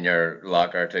 medals in your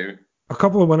locker too. A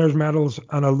couple of winners' medals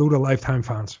and a load of lifetime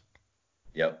fans.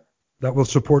 Yep. That will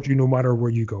support you no matter where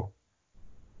you go.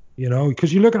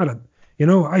 Because you look at it,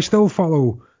 I still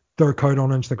follow Dirk Kuyt on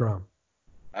Instagram.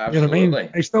 Absolutely. You know what I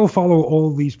mean? I still follow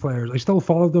all these players. I still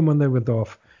followed them when they went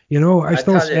off. I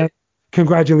still said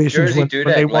congratulations. Jersey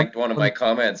Dudek liked one of my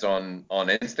comments on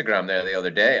Instagram there the other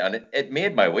day, and it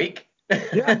made my week.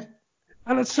 Yeah.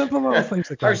 And it's simple little things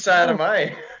like that. How sad am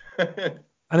I?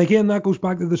 And again, that goes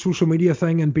back to the social media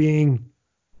thing and being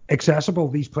accessible,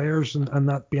 these players, and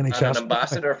that being accessible. And an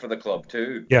ambassador for the club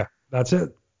too. Yeah, that's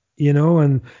it.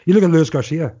 And you look at Luis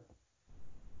Garcia.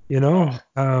 He's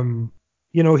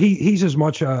as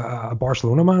much a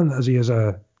Barcelona man as he is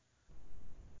a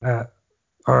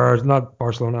Or not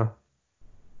Barcelona.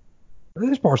 It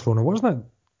is Barcelona, wasn't it?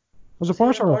 Was it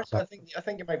Was he Barca at or Barca? I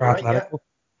think you might be or right. Yeah.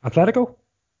 Atletico? Atletico?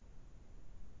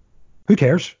 Who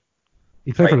cares?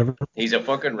 He played for Right. Liverpool. He's a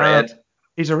fucking Um, red.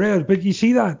 he's a red, but you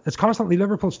see that it's constantly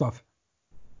Liverpool stuff.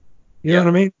 You know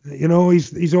what I Yeah. mean? You know,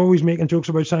 he's always making jokes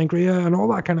about sangria and all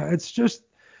that kind of.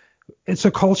 It's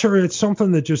a culture. It's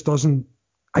something that just doesn't.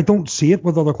 I don't see it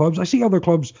with other clubs. I see other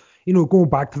clubs, going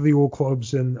back to the old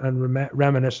clubs and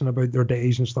reminiscing about their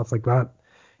days and stuff like that.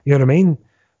 You know what I mean?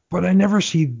 But I never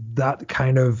see that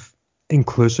kind of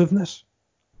inclusiveness.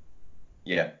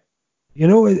 Yeah.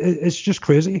 It's just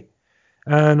crazy.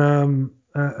 And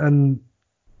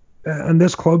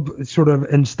this club sort of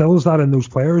instills that in those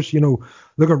players.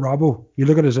 Look at Robbo. You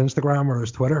look at his Instagram or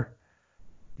his Twitter.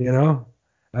 You know,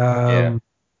 Yeah. um,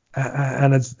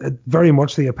 and it's very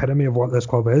much the epitome of what this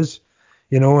club is.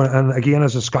 And again,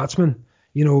 as a Scotsman,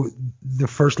 the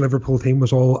first Liverpool team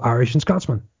was all Irish and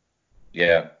Scotsman.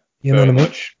 Yeah. You know what Very I mean?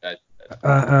 much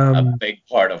a Um, big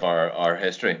part of our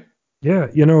history. yeah,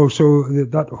 so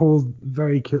that whole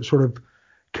very sort of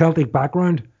Celtic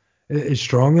background is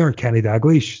strong there. Kenny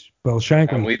Dalglish, Bill And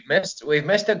Shankly. we've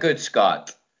missed a good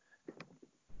Scot.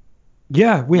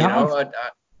 Yeah, we You have. know,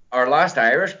 our last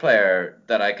Irish player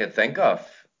that I could think of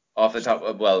off the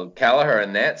top, well, Kelleher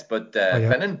and Nets, but Oh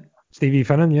yeah, Finnan. Stevie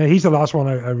Finnan. Yeah, he's the last one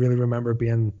I really remember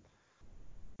being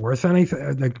worth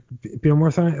anything, like being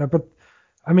worth anything. But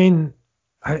I mean,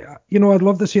 I'd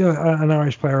love to see an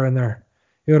Irish player in there.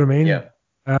 You know what I mean? Yeah.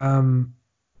 Um,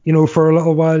 for a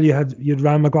little while you'd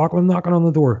Ryan McLaughlin knocking on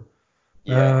the door.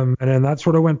 Yeah. And then that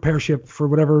sort of went pear-shaped for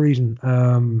whatever reason.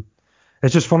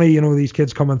 It's just funny, these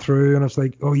kids coming through, and it's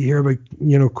like, oh, you hear about,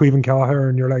 Caoimhin Kelleher,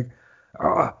 and you're like,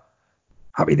 oh,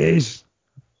 happy days,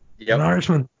 an Yep.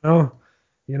 Irishman,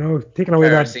 taking away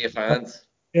that, Heresy of fans.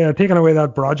 yeah, taking away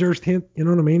that Brodgers taint, you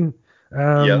know what I mean?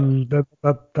 Yep.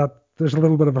 That there's a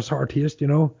little bit of a sour taste,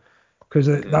 because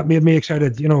that Hmm. made me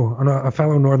excited, on a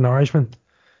fellow Northern Irishman,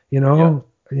 Yep.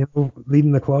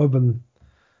 leading the club and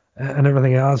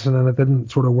everything else, and then it didn't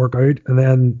sort of work out, and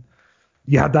then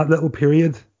you had that little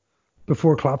period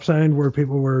before Klopp signed where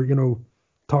people were,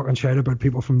 talking shit about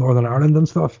people from Northern Ireland and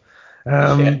stuff.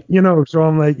 Yeah. So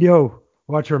I'm like, yo,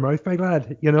 watch your mouth, big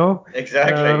lad.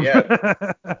 Exactly. Um, Yeah.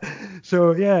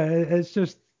 so yeah, it's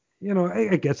just,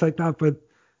 it gets like that, but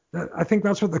I think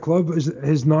that's what the club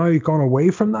has now gone away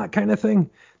from that kind of thing.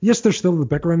 Yes, there's still the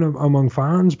bickering among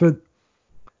fans, but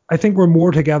I think we're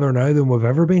more together now than we've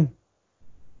ever been.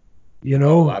 You Oh,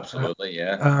 know, absolutely.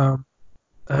 Yeah. um,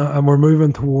 and we're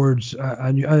moving towards.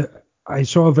 I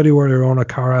saw a video earlier on of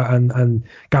Cara and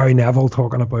Gary Neville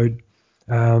talking about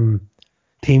um,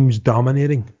 teams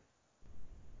dominating,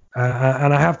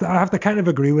 and I have to kind of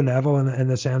agree with Neville in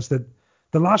the sense that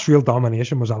the last real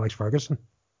domination was Alex Ferguson.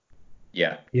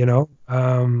 Yeah.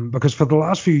 Because for the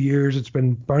last few years it's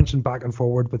been bouncing back and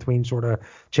forward between sort of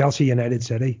Chelsea, United,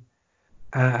 City,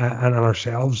 and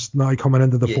ourselves now coming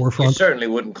into the You forefront. certainly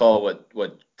wouldn't call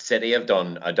what City have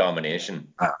done a domination.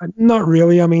 Not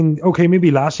really. I mean, okay,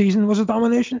 maybe last season was a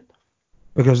domination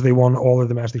because they won all the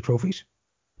domestic trophies,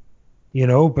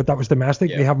 but that was domestic.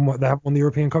 They Yeah. haven't won the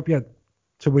European Cup yet,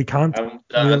 so we can't And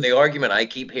real. the argument I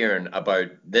keep hearing about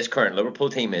this current Liverpool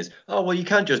team is, oh, well, you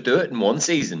can't just do it in one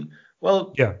season.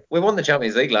 Well, Yeah, we won the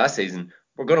Champions League last season.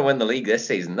 We're going to win the league this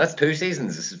season. That's 2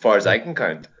 seasons as far as yeah. I can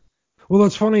count. Well,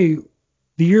 it's funny.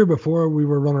 The year before we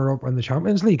were runner-up in the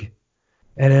Champions League,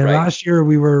 and then Right. last year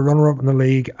we were runner-up in the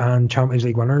league and Champions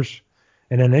League winners,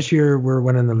 and then this year we're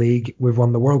winning the league. We've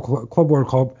won the Club World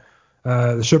Cup,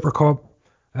 the Super Cup,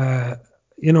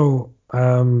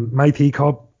 Mighty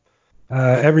Cup,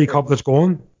 every cup that's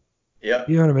going. Yeah.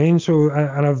 You know what I mean? So,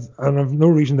 and I've no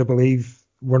reason to believe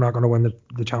we're not going to win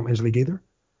the Champions League either.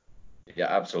 Yeah,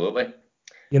 absolutely.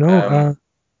 You know, Um,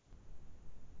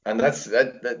 and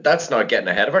that's not getting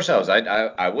ahead of ourselves.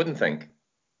 I wouldn't think.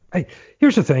 I,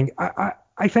 here's the thing.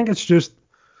 I think it's just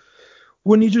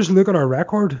when you just look at our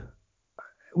record,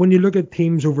 when you look at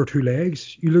teams over two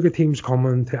legs, you look at teams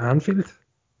coming to Anfield,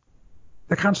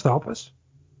 they can't stop us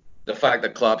The fact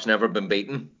that Klopp's never been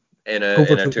beaten in a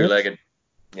over in a two legs. two-legged,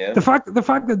 yeah. The fact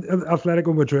that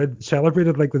Atletico Madrid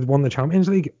celebrated like they won the Champions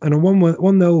League and a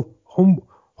 1-0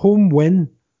 home win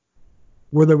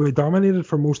where they were dominated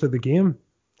for most of the game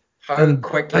How and and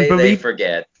quickly they believe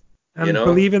forget, you and know?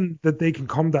 believing that they can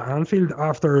come to Anfield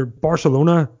after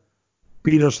Barcelona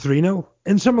beat us 3-0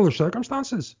 in similar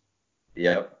circumstances.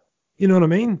 Yeah. You know what I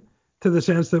mean? To the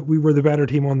sense that we were the better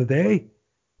team on the day,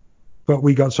 but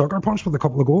we got sucker punched with a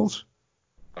couple of goals.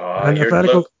 Oh, And you're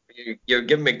Atletico look, you're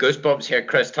giving me goosebumps here,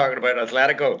 Chris, talking about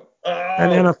Atletico.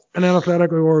 and then Oh,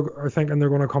 Atletico are thinking they're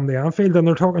going to come to Anfield and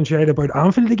they're talking shit about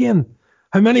Anfield again.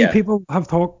 How many Yeah, people have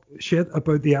talked shit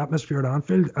about the atmosphere at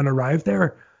Anfield and arrived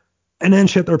there and then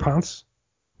shit their pants?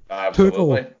 Tuchel,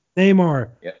 absolutely. Neymar,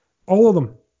 Yeah, all of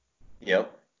them.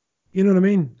 yep. You know what I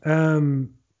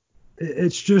mean?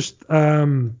 It's just,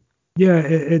 yeah,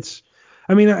 it's.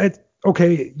 I mean,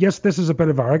 okay. Yes, this is a bit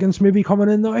of arrogance maybe coming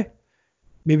in now.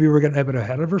 Maybe we're getting a bit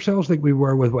ahead of ourselves, like we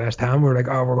were with West Ham. We're like,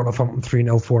 oh, we're gonna thump them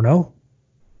 3-0, 4-0.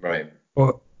 Right.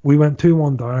 But we went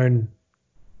 2-1 down,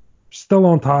 still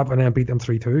on top, and then beat them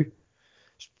 3-2.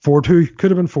 4-2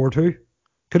 could have been 4-2,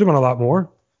 could have been a lot more.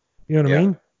 You know what I Yeah.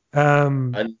 mean?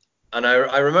 Um, And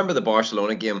I remember the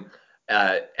Barcelona game.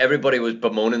 Everybody was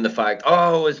bemoaning the fact,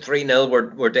 oh, it's 3-0,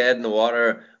 we're dead in the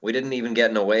water. We didn't even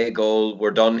get an away goal. We're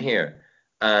done here.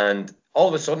 And all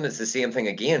of a sudden, it's the same thing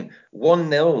again.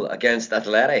 1-0 against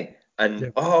Atleti. yeah,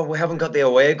 And, oh, we haven't got the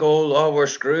away goal. Oh, we're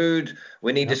screwed.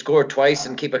 We need yeah, to score twice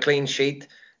and keep a clean sheet.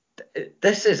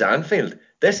 This is Anfield.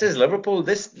 This is Liverpool.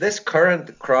 This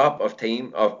current crop of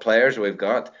players we've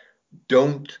got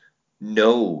don't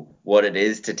know what it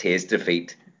is to taste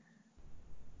defeat.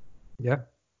 yeah.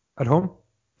 At home,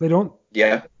 they don't.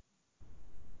 Yeah.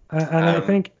 And I Um.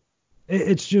 think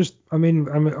it's just, I mean,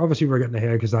 obviously we're getting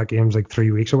ahead because that game's like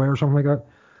 3 weeks away or something like that.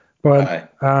 But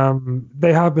I.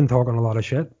 they have been talking a lot of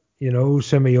shit. You know,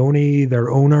 Simeone,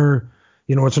 their owner,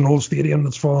 it's an old stadium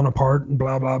that's falling apart and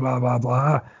blah, blah, blah, blah,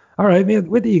 blah. All right, mate,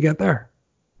 wait till you get there.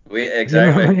 We You know what I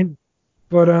exactly. mean?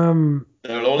 But,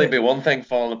 There'll only be one thing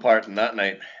falling apart in that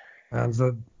night. and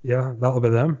so, yeah, that'll be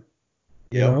them,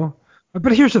 you Yep. know?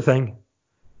 But here's the thing.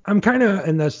 I'm kind of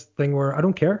in this thing where I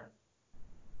don't care.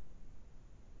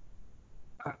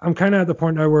 I'm kind of at the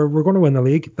point now where we're going to win the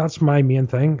league. That's my main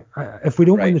thing. If we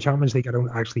don't win the Right. Champions League, I don't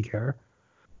actually care.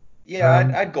 Yeah, I'd,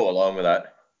 Um, I'd go along with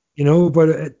that.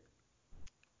 but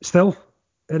still,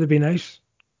 it'd be nice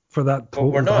for that But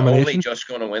we're total not only domination. just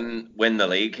going to win the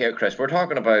league here, Chris. We're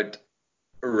talking about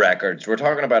records. We're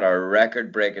talking about a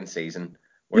record-breaking season.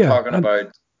 We're Yeah, talking and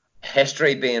about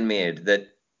history being made that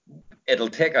it'll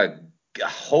take a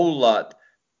whole lot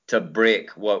to break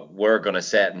what we're going to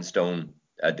set in stone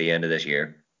at the end of this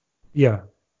year. yeah,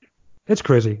 it's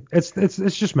crazy. It's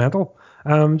just mental.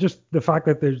 Just the fact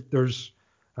that there's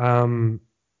um,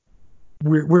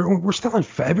 we're still in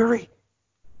February.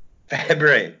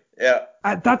 February. Yeah,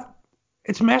 That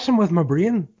it's messing with my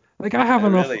brain. Like I have it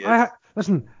enough. really is.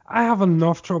 Listen. I have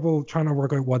enough trouble trying to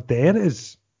work out what day it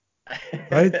is.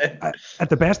 Right? At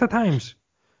the best of times.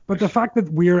 But the fact that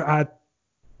we're at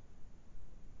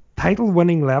title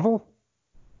winning level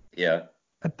Yeah.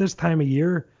 at this time of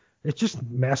year, it's just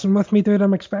messing with me, dude.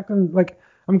 I'm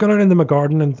going into my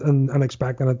garden and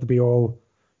expecting it to be all,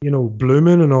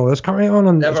 blooming and all this carry on,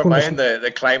 and it's Never going to mind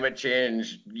the climate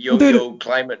change, well, dude, yo-yo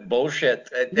climate bullshit.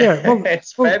 yeah,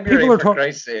 It's well, February for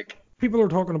Christ's sake. people are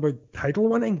talking about title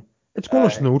winning. It's going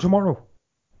to Aye. snow tomorrow.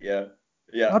 Yeah.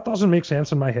 Yeah. That doesn't make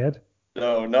sense in my head,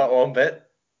 No, not one bit.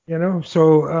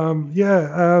 So,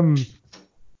 yeah,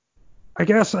 I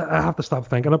guess I have to stop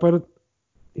thinking about it,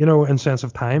 in sense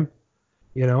of time,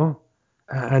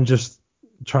 and just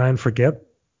try and forget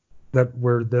that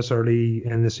we're this early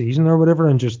in the season or whatever,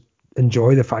 and just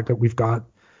enjoy the fact that we've got,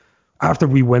 after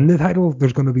we win the title,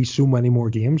 there's going to be so many more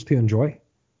games to enjoy.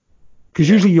 Because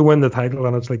Yeah. usually you win the title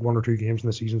and it's like 1 or 2 games and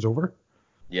the season's over.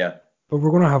 Yeah. But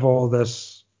we're going to have all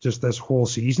this, just this whole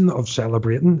season of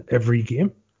celebrating every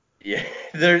game. Yeah.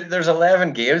 There's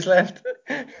 11 games left.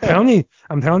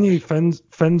 I'm telling you, Finn's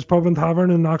Pub and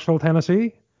Tavern in Knoxville,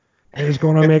 Tennessee is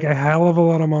going to make a hell of a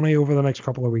lot of money over the next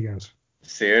couple of weekends.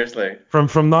 Seriously.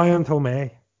 From now until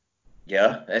May.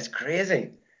 Yeah, it's crazy.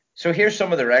 So here's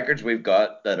some of the records we've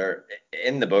got that are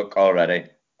in the book already.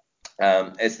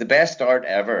 It's the best start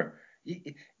ever.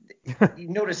 You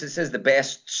notice it says the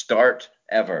best start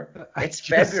ever. I It's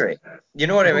just, February. You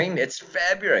know what I mean? It's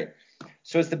February.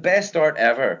 So it's the best start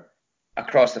ever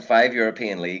across the 5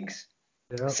 European leagues.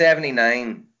 yeah,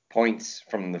 79 points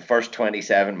from the first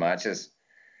 27 matches.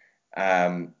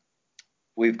 Um,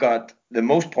 we've got the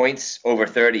most points over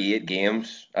 38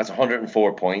 games. That's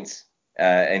 104 points,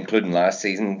 including last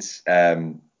season's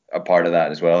a part of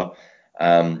that as well.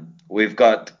 We've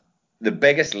got the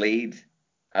biggest lead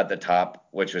at the top,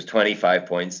 which was 25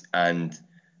 points. And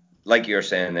like you're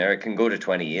saying there, it can go to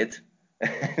 28.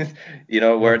 We're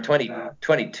yeah, at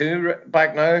 22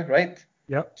 back now, right?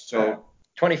 yep, So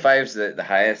 25 is the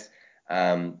highest.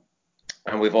 Um,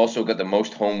 and we've also got the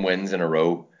most home wins in a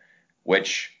row,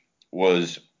 which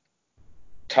was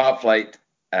top flight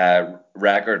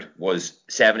record was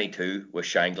 72 with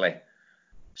Shankly.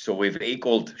 So we've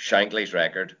equaled Shankly's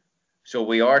record. So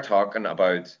we are talking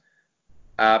about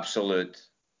absolute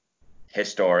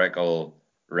historical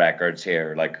records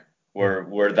here. Like yeah.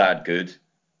 we're that good.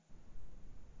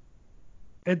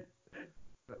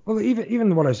 Well,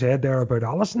 even what I said there about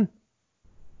Alisson,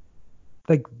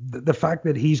 like the fact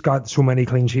that he's got so many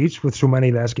clean sheets with so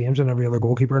many less games than every other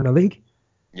goalkeeper in the league.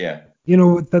 Yeah.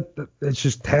 That it's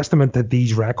just testament to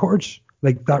these records,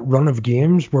 like that run of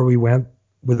games where we went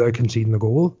without conceding a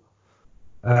goal.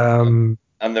 And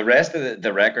the rest of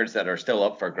the records that are still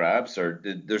up for grabs,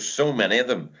 there's so many of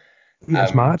them. Yeah,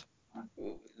 it's mad.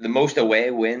 The most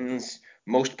away wins,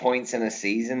 most points in a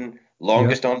season,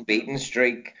 longest unbeaten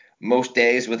streak, most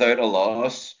days without a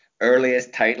loss,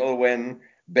 earliest title win,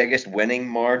 biggest winning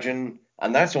margin,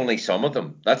 and that's only some of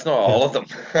them. That's not all of them.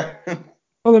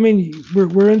 Well, I mean,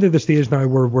 we're into the stage now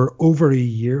where we're over a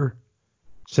year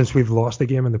since we've lost a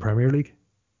game in the Premier League.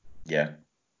 Yeah.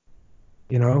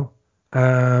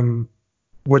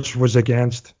 Which was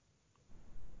against,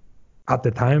 at the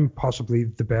time, possibly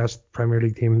the best Premier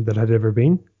League team that had ever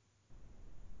been.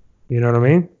 You know what I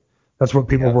mean? That's what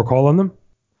people were calling them.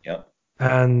 Yeah.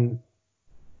 And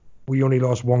we only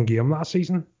lost one game last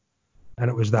season, and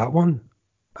it was that one,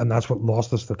 and that's what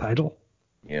lost us the title.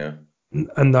 Yeah.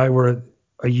 And now we're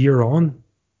a year on,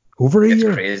 over a year.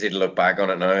 It's crazy to look back on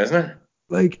it now, isn't it?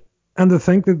 Like, and to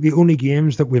think that the only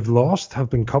games that we've lost have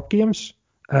been cup games,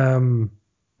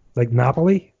 like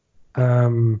Napoli,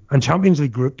 and Champions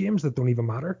League group games that don't even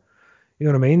matter. You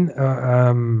know what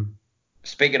I mean?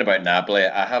 Speaking about Napoli,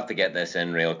 I have to get this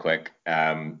in real quick.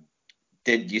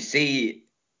 Did you see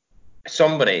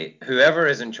somebody, whoever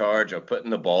is in charge of putting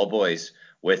the ball boys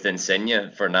with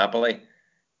Insigne for Napoli?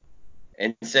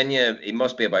 Insigne, he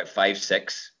must be about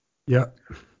 5'6". Yeah.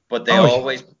 But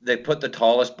they put the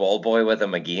tallest ball boy with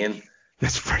him again.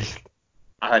 That's brilliant.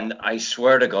 And I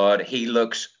swear to God, he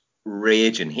looks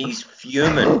raging. He's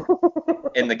fuming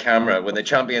in the camera when the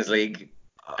Champions League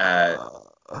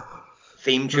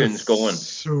theme tune's going.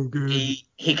 So good.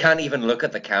 He can't even look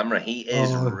at the camera. He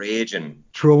is raging.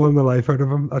 Trolling the life out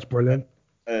of him. That's brilliant.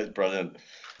 It's brilliant.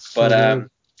 So But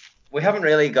we haven't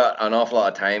really got an awful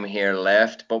lot of time here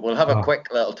left, but we'll have a quick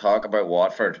little talk about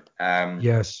Watford.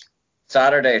 Yes.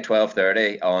 Saturday,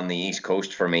 12:30 on the East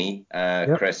Coast for me,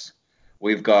 Chris.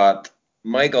 We've got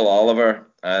Michael Oliver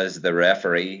as the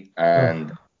referee,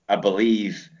 and I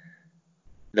believe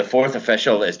the fourth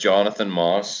official is Jonathan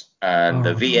Moss, and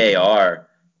the VAR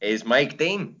is Mike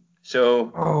Dean.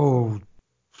 So,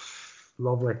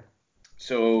 lovely.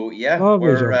 So yeah, lovely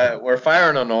we're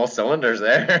firing on all cylinders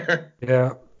there.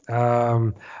 Yeah.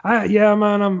 Man.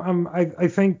 I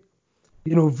think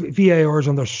VAR is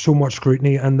under so much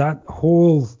scrutiny, and that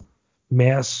whole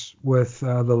mess with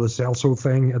the Lo Celso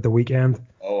thing at the weekend.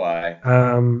 Oh, aye.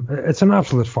 It's an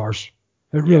absolute farce.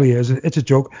 It really is. It's a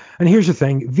joke. And here's the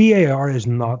thing: VAR is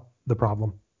not the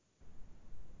problem.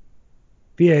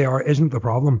 VAR isn't the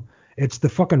problem. It's the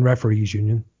fucking referees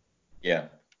union. Yeah.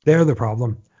 They're the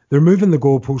problem. They're moving the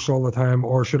goalposts all the time,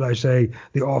 or should I say,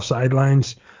 the offside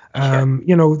lines.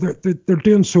 They're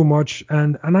doing so much,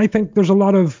 and I think there's a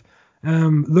lot of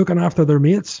looking after their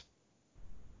mates.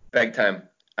 Big time.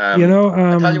 I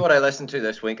tell you what I listened to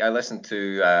this week. I listened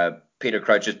to Peter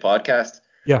Crouch's podcast.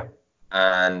 Yeah.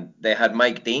 And they had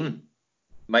Mike Dean.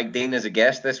 Mike Dean is a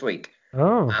guest this week.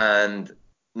 Oh. And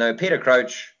now Peter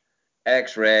Crouch,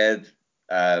 ex-Red,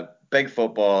 big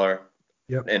footballer.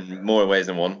 Yep. In more ways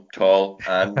than one, tall,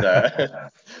 and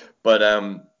but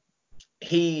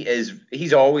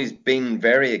he's always been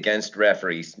very against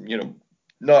referees.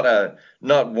 Not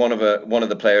one of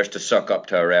the players to suck up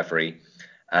to a referee,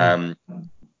 and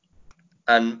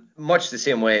much the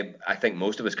same way I think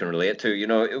most of us can relate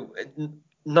to.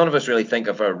 None of us really think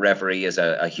of a referee as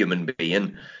a human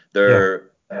being.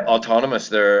 They're autonomous.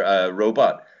 They're a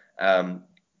robot.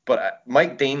 But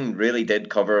Mike Dean really did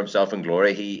cover himself in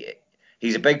glory.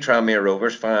 He's a big Tranmere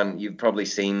Rovers fan. You've probably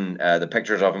seen the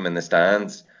pictures of him in the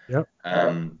stands. Yep.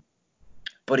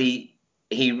 But he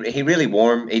really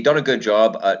he done a good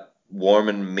job at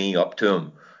warming me up to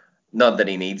him. Not that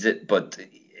he needs it, but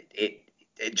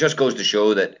it just goes to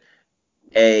show that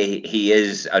A, he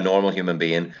is a normal human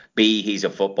being. B, he's a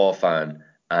football fan,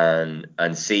 and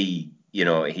C,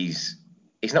 he's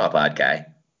not a bad guy.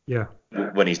 Yeah.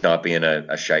 When he's not being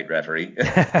a shite referee.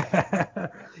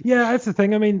 Yeah, that's the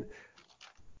thing. I mean,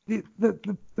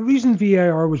 the reason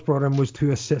VAR was brought in was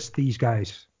to assist these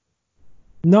guys,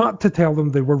 not to tell them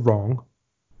they were wrong.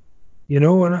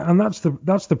 And that's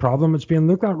the problem. It's being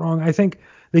looked at wrong. I think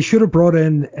they should have brought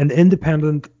in an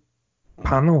independent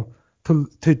panel to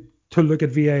look at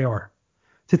VAR,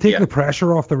 to take the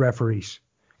pressure off the referees.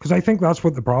 Because I think that's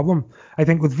what the problem. I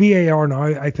think with VAR now,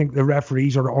 I think the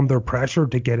referees are under pressure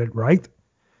to get it right,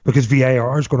 because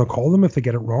VAR is going to call them if they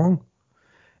get it wrong.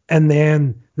 And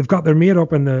then they've got their mate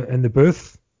up in the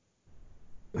booth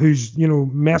who's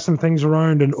messing things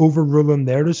around and overruling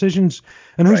their decisions.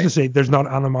 And who's to say there's not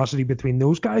animosity between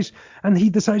those guys? And he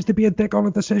decides to be a dick on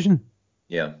a decision.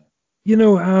 Yeah.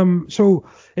 So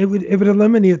it would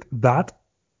eliminate that.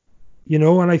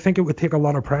 And I think it would take a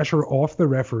lot of pressure off the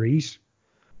referees.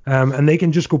 And they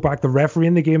can just go back to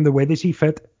refereeing the game the way they see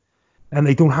fit. And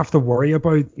they don't have to worry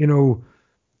about,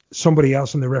 somebody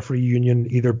else in the referee union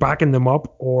either backing them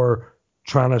up or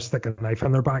trying to stick a knife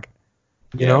in their back.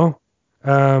 You know?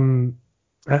 And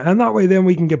that way then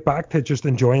we can get back to just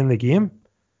enjoying the game.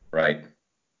 Right.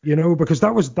 Because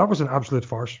that was an absolute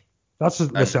farce. The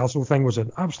Celso thing was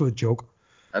an absolute joke.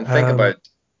 And think about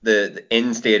the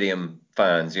in-stadium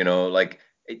fans, like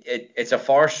it's a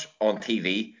farce on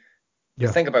TV.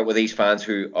 Yeah. Think about with these fans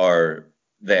who are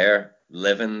there,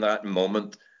 living that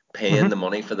moment, paying the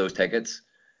money for those tickets.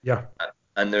 Yeah.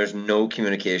 And there's no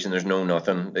communication, there's no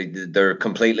nothing. They're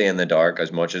completely in the dark,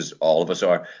 as much as all of us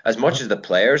are, as much as the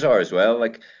players are as well.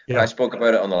 Like I spoke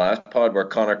about it on the last pod where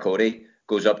Connor Cody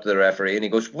goes up to the referee and he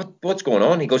goes, "What's going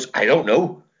on?" He goes, "I don't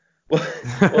know." Well,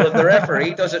 if the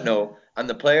referee doesn't know, and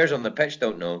the players on the pitch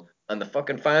don't know, and the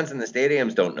fucking fans in the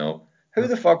stadiums don't know, who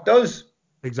the fuck does?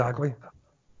 Exactly.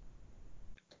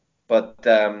 But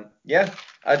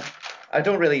I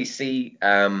don't really see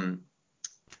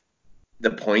the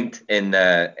point in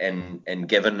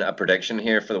giving a prediction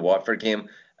here for the Watford game.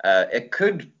 It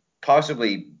could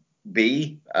possibly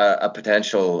be a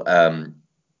potentially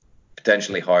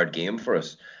hard game for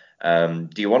us.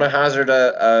 Do you want to hazard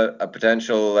a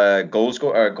potential goal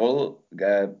score or goal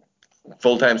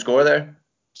full-time score there?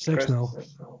 6-0.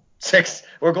 6.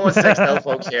 We're going 6-0,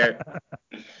 folks. Here.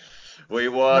 We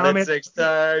won it 6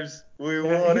 times. We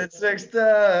won it 6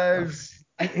 times.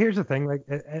 Here's the thing, like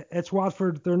it's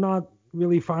Watford. They're not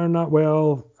really firing that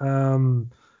well.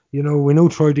 We know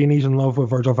Troy Deeney's in love with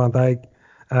Virgil van Dijk.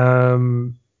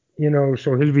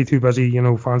 So he'll be too busy,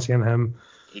 fancying him.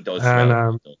 He does.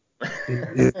 And,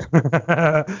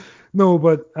 no,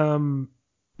 but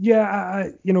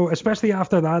especially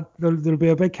after that, there'll be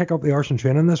a big kick up the arse in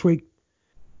training this week.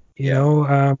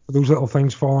 For those little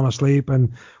things falling asleep,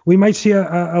 and we might see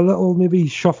a little maybe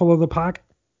shuffle of the pack.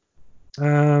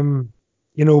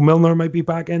 Milner might be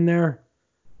back in there.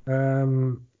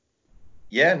 Now's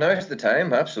the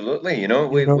time. Absolutely.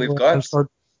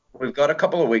 We've got a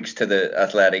couple of weeks to the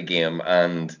Athletic game,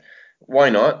 and why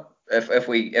not? If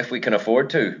we can afford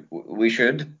to, we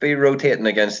should be rotating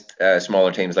against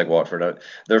smaller teams like Watford.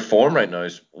 Their form right now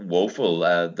is woeful.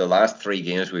 The last 3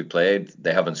 games we've played,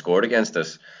 they haven't scored against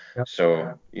us. Yep.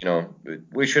 So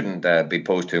we shouldn't be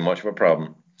posed too much of a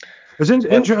problem. It's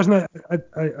interesting.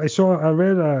 I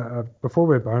read before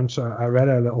we bounce. I read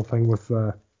a little thing with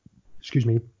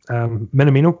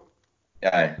Minamino.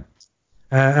 Yeah.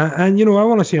 And I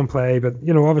want to see him play, but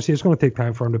obviously it's going to take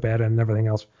time for him to bed in and everything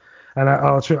else. And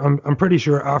I'm pretty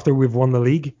sure after we've won the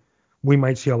league, we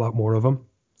might see a lot more of him.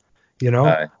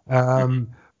 But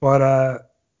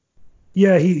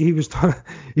he was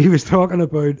talking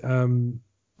about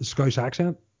the Scouse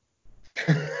accent.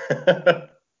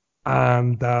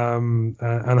 and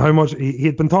how much he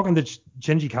had been talking to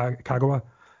Shinji Kagawa,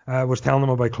 was telling him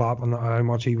about Klopp and how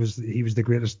much he was the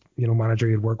greatest manager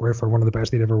he'd worked with, or one of the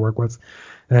best he'd ever worked with.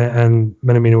 And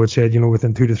Minamino had said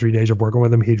within 2 to 3 days of working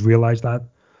with him he'd realised that,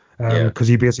 because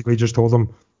he basically just told him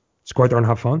to go out there and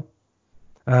have fun.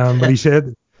 But he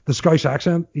said the Scouse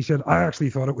accent, he said, I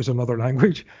actually thought it was another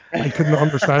language. I couldn't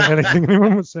understand anything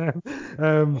anyone was saying.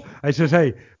 I says,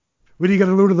 hey, will you get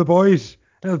a load of the boys?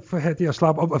 I'll hit you a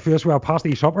slap up the face with a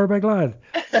pasty supper, big lad.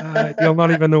 You'll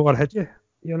not even know what hit you,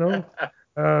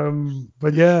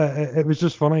 But yeah, it was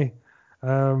just funny,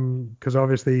 because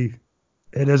obviously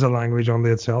it is a language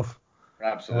unto itself.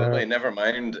 Absolutely. Never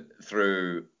mind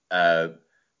through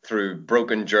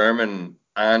broken German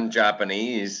and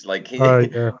Japanese. Like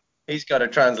he's got to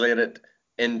translate it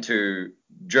into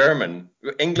German,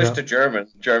 English to German,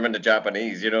 German to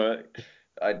Japanese.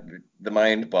 The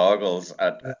mind boggles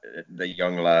at the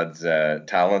young lads'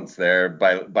 talents there,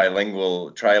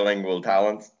 bilingual, trilingual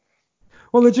talents.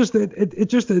 Well, it just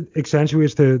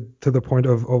accentuates to the point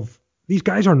of these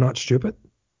guys are not stupid.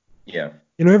 Yeah.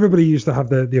 Everybody used to have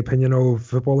the opinion,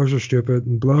 footballers are stupid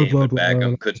and blah, blah, blah.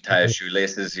 Beckham couldn't tie his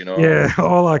shoelaces, Yeah,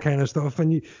 all that kind of stuff.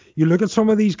 And you look at some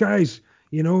of these guys,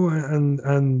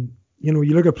 and you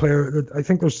look at player. I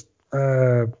think there's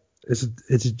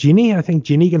it's Genie. I think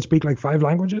Genie can speak like 5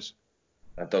 languages.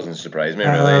 That doesn't surprise me,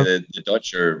 really. The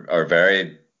Dutch are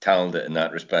very talented in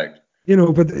that respect.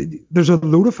 But there's a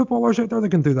load of footballers out there that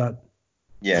can do that.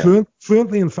 Yeah.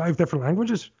 Fluently in 5 different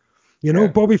languages.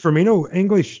 Bobby Firmino,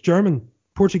 English, German,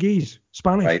 Portuguese,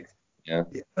 Spanish. Right. Yeah.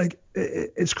 Like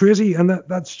it's crazy, and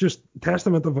that's just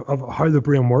testament of how the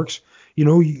brain works. You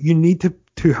need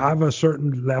to have a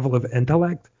certain level of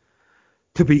intellect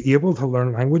to be able to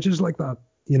learn languages like that.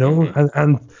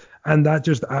 And that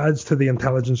just adds to the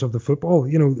intelligence of the football.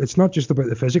 It's not just about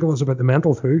the physical; it's about the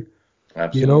mental too.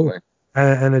 You know, Absolutely.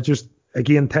 and it just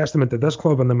again testament to this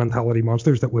club and the mentality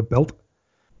monsters that we've built.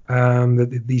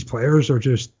 That these players are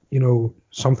just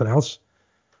something else.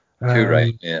 Too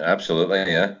right. Um, Yeah, absolutely.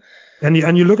 Yeah. and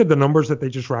you look at the numbers that they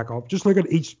just rack up. Just look at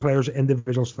each player's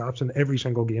individual stats in every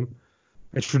single game.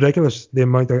 It's ridiculous the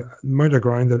amount of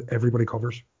ground that everybody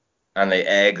covers. And they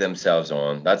egg themselves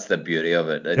on. That's the beauty of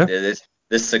it. Yeah, It is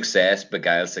this success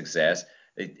beguiles success.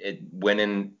 It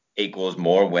winning equals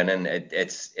more winning.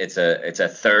 It's a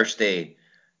thirsty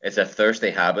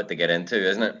habit to get into,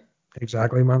 isn't it?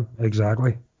 exactly, man.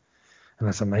 Exactly. And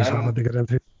that's a nice habit And to get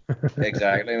into.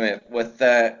 exactly, mate. With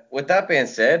that being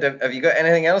said, have you got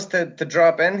anything else to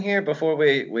drop in here before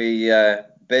we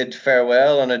bid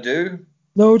farewell and adieu?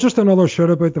 No, just another shout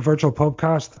about the virtual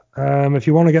podcast. If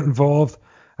you want to get involved,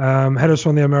 hit us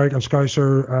on the American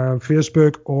Scouser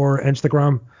Facebook or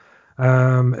Instagram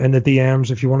in the DMs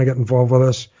if you want to get involved with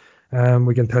us.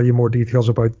 We can tell you more details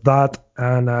about that.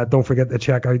 And don't forget to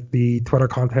check out the Twitter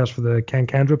contest for the Ken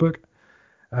Kendra book.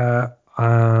 Uh,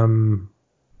 um,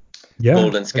 yeah,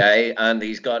 Golden Sky, and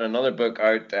he's got another book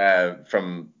out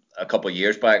from a couple of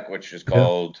years back, which is yeah,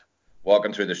 called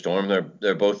Walking Through the Storm.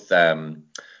 They're both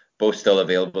still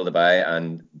available to buy,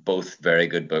 and both very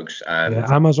good books. yeah. And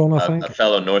Amazon, I a think.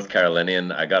 fellow North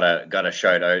Carolinian, I gotta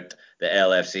shout out the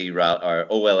LFC or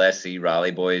OLSC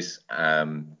Rally Boys,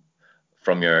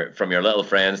 from your little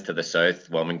friends to the south,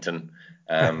 Wilmington.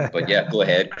 But yeah, go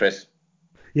ahead, Chris.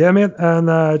 Yeah, mate.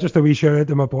 And just a wee shout out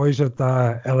to my boys at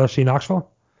LFC Knoxville.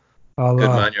 I'll Good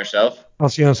uh, man yourself. I'll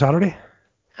see you on Saturday.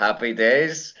 Happy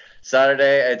days.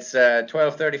 Saturday, it's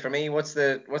 12:30 for me. What's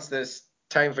this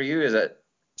time for you? Is it?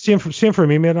 Same for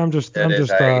me, mate. I'm just It I'm is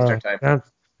just Eastern time.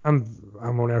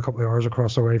 I'm only a couple of hours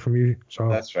across the way from you, so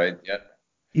That's right. Yeah.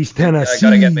 East I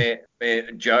gotta get Tennessee. my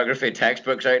geography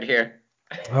textbooks out here.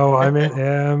 Oh, I mean,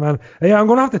 yeah, man. Yeah, I'm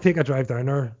gonna have to take a drive down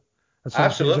there at some stage.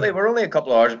 Absolutely. We're only a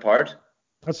couple of hours apart.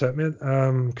 That's it, mate.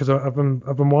 Because I've been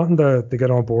wanting to get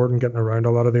on board and getting around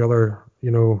a lot of the other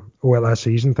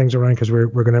OLSCs and things around because we're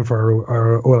going in for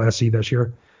our OLSC this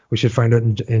year. We should find out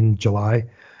in July.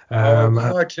 Oh, we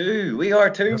Uh, are too. We are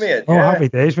too, yes. mate. Oh, Yeah. happy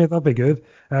days, mate. That'd be good.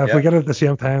 If we Yeah. get it at the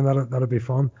same time, that'd be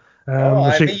fun. Oh, We'll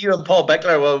I see. meet you and Paul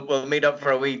Bickler. We'll meet up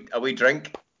for a wee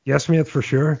drink. Yes, mate, for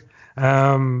sure.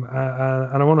 And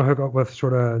I want to hook up with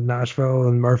sort of Nashville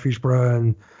and Murfreesboro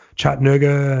and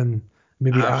Chattanooga and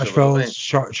maybe Asheville,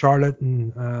 Absolutely. Charlotte,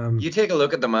 and You take a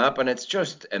look at the map and it's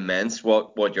just immense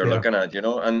what you're yeah, looking at,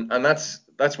 and that's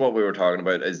what we were talking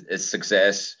about is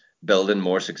success, building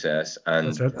more success,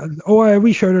 that's and it.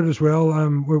 We shouted as well.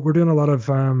 We're doing a lot of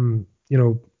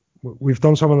we've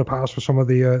done some in the past with some of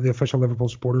the official Liverpool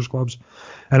supporters clubs.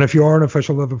 And if you are an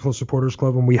official Liverpool supporters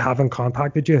club and we haven't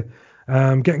contacted you,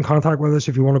 get in contact with us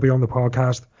if you want to be on the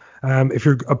podcast. If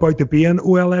you're about to be in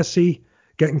OLSC,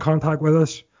 get in contact with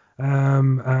us.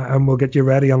 And we'll get you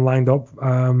ready and lined up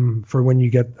for when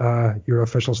you get your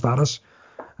official status.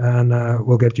 And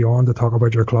we'll get you on to talk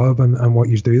about your club and what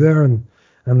you do there and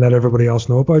let everybody else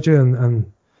know about you and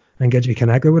get you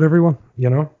connected with everyone.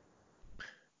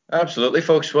 absolutely,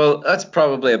 folks. Well, that's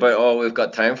probably about all we've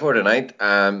got time for tonight.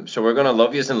 So we're gonna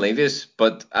love yous and leave yous,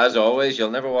 but as always,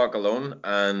 you'll never walk alone,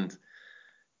 and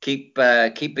keep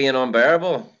being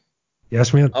unbearable.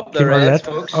 Yes, mate. Up the Keep our Reds,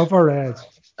 lit. folks. Up our Reds.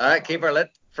 All right, keep her lit.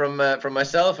 From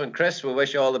myself and Chris, we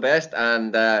wish you all the best,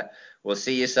 and we'll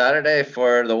see you Saturday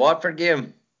for the Watford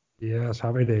game. Yes,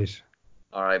 happy days.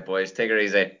 All right, boys, take it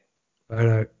easy. Bye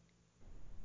now.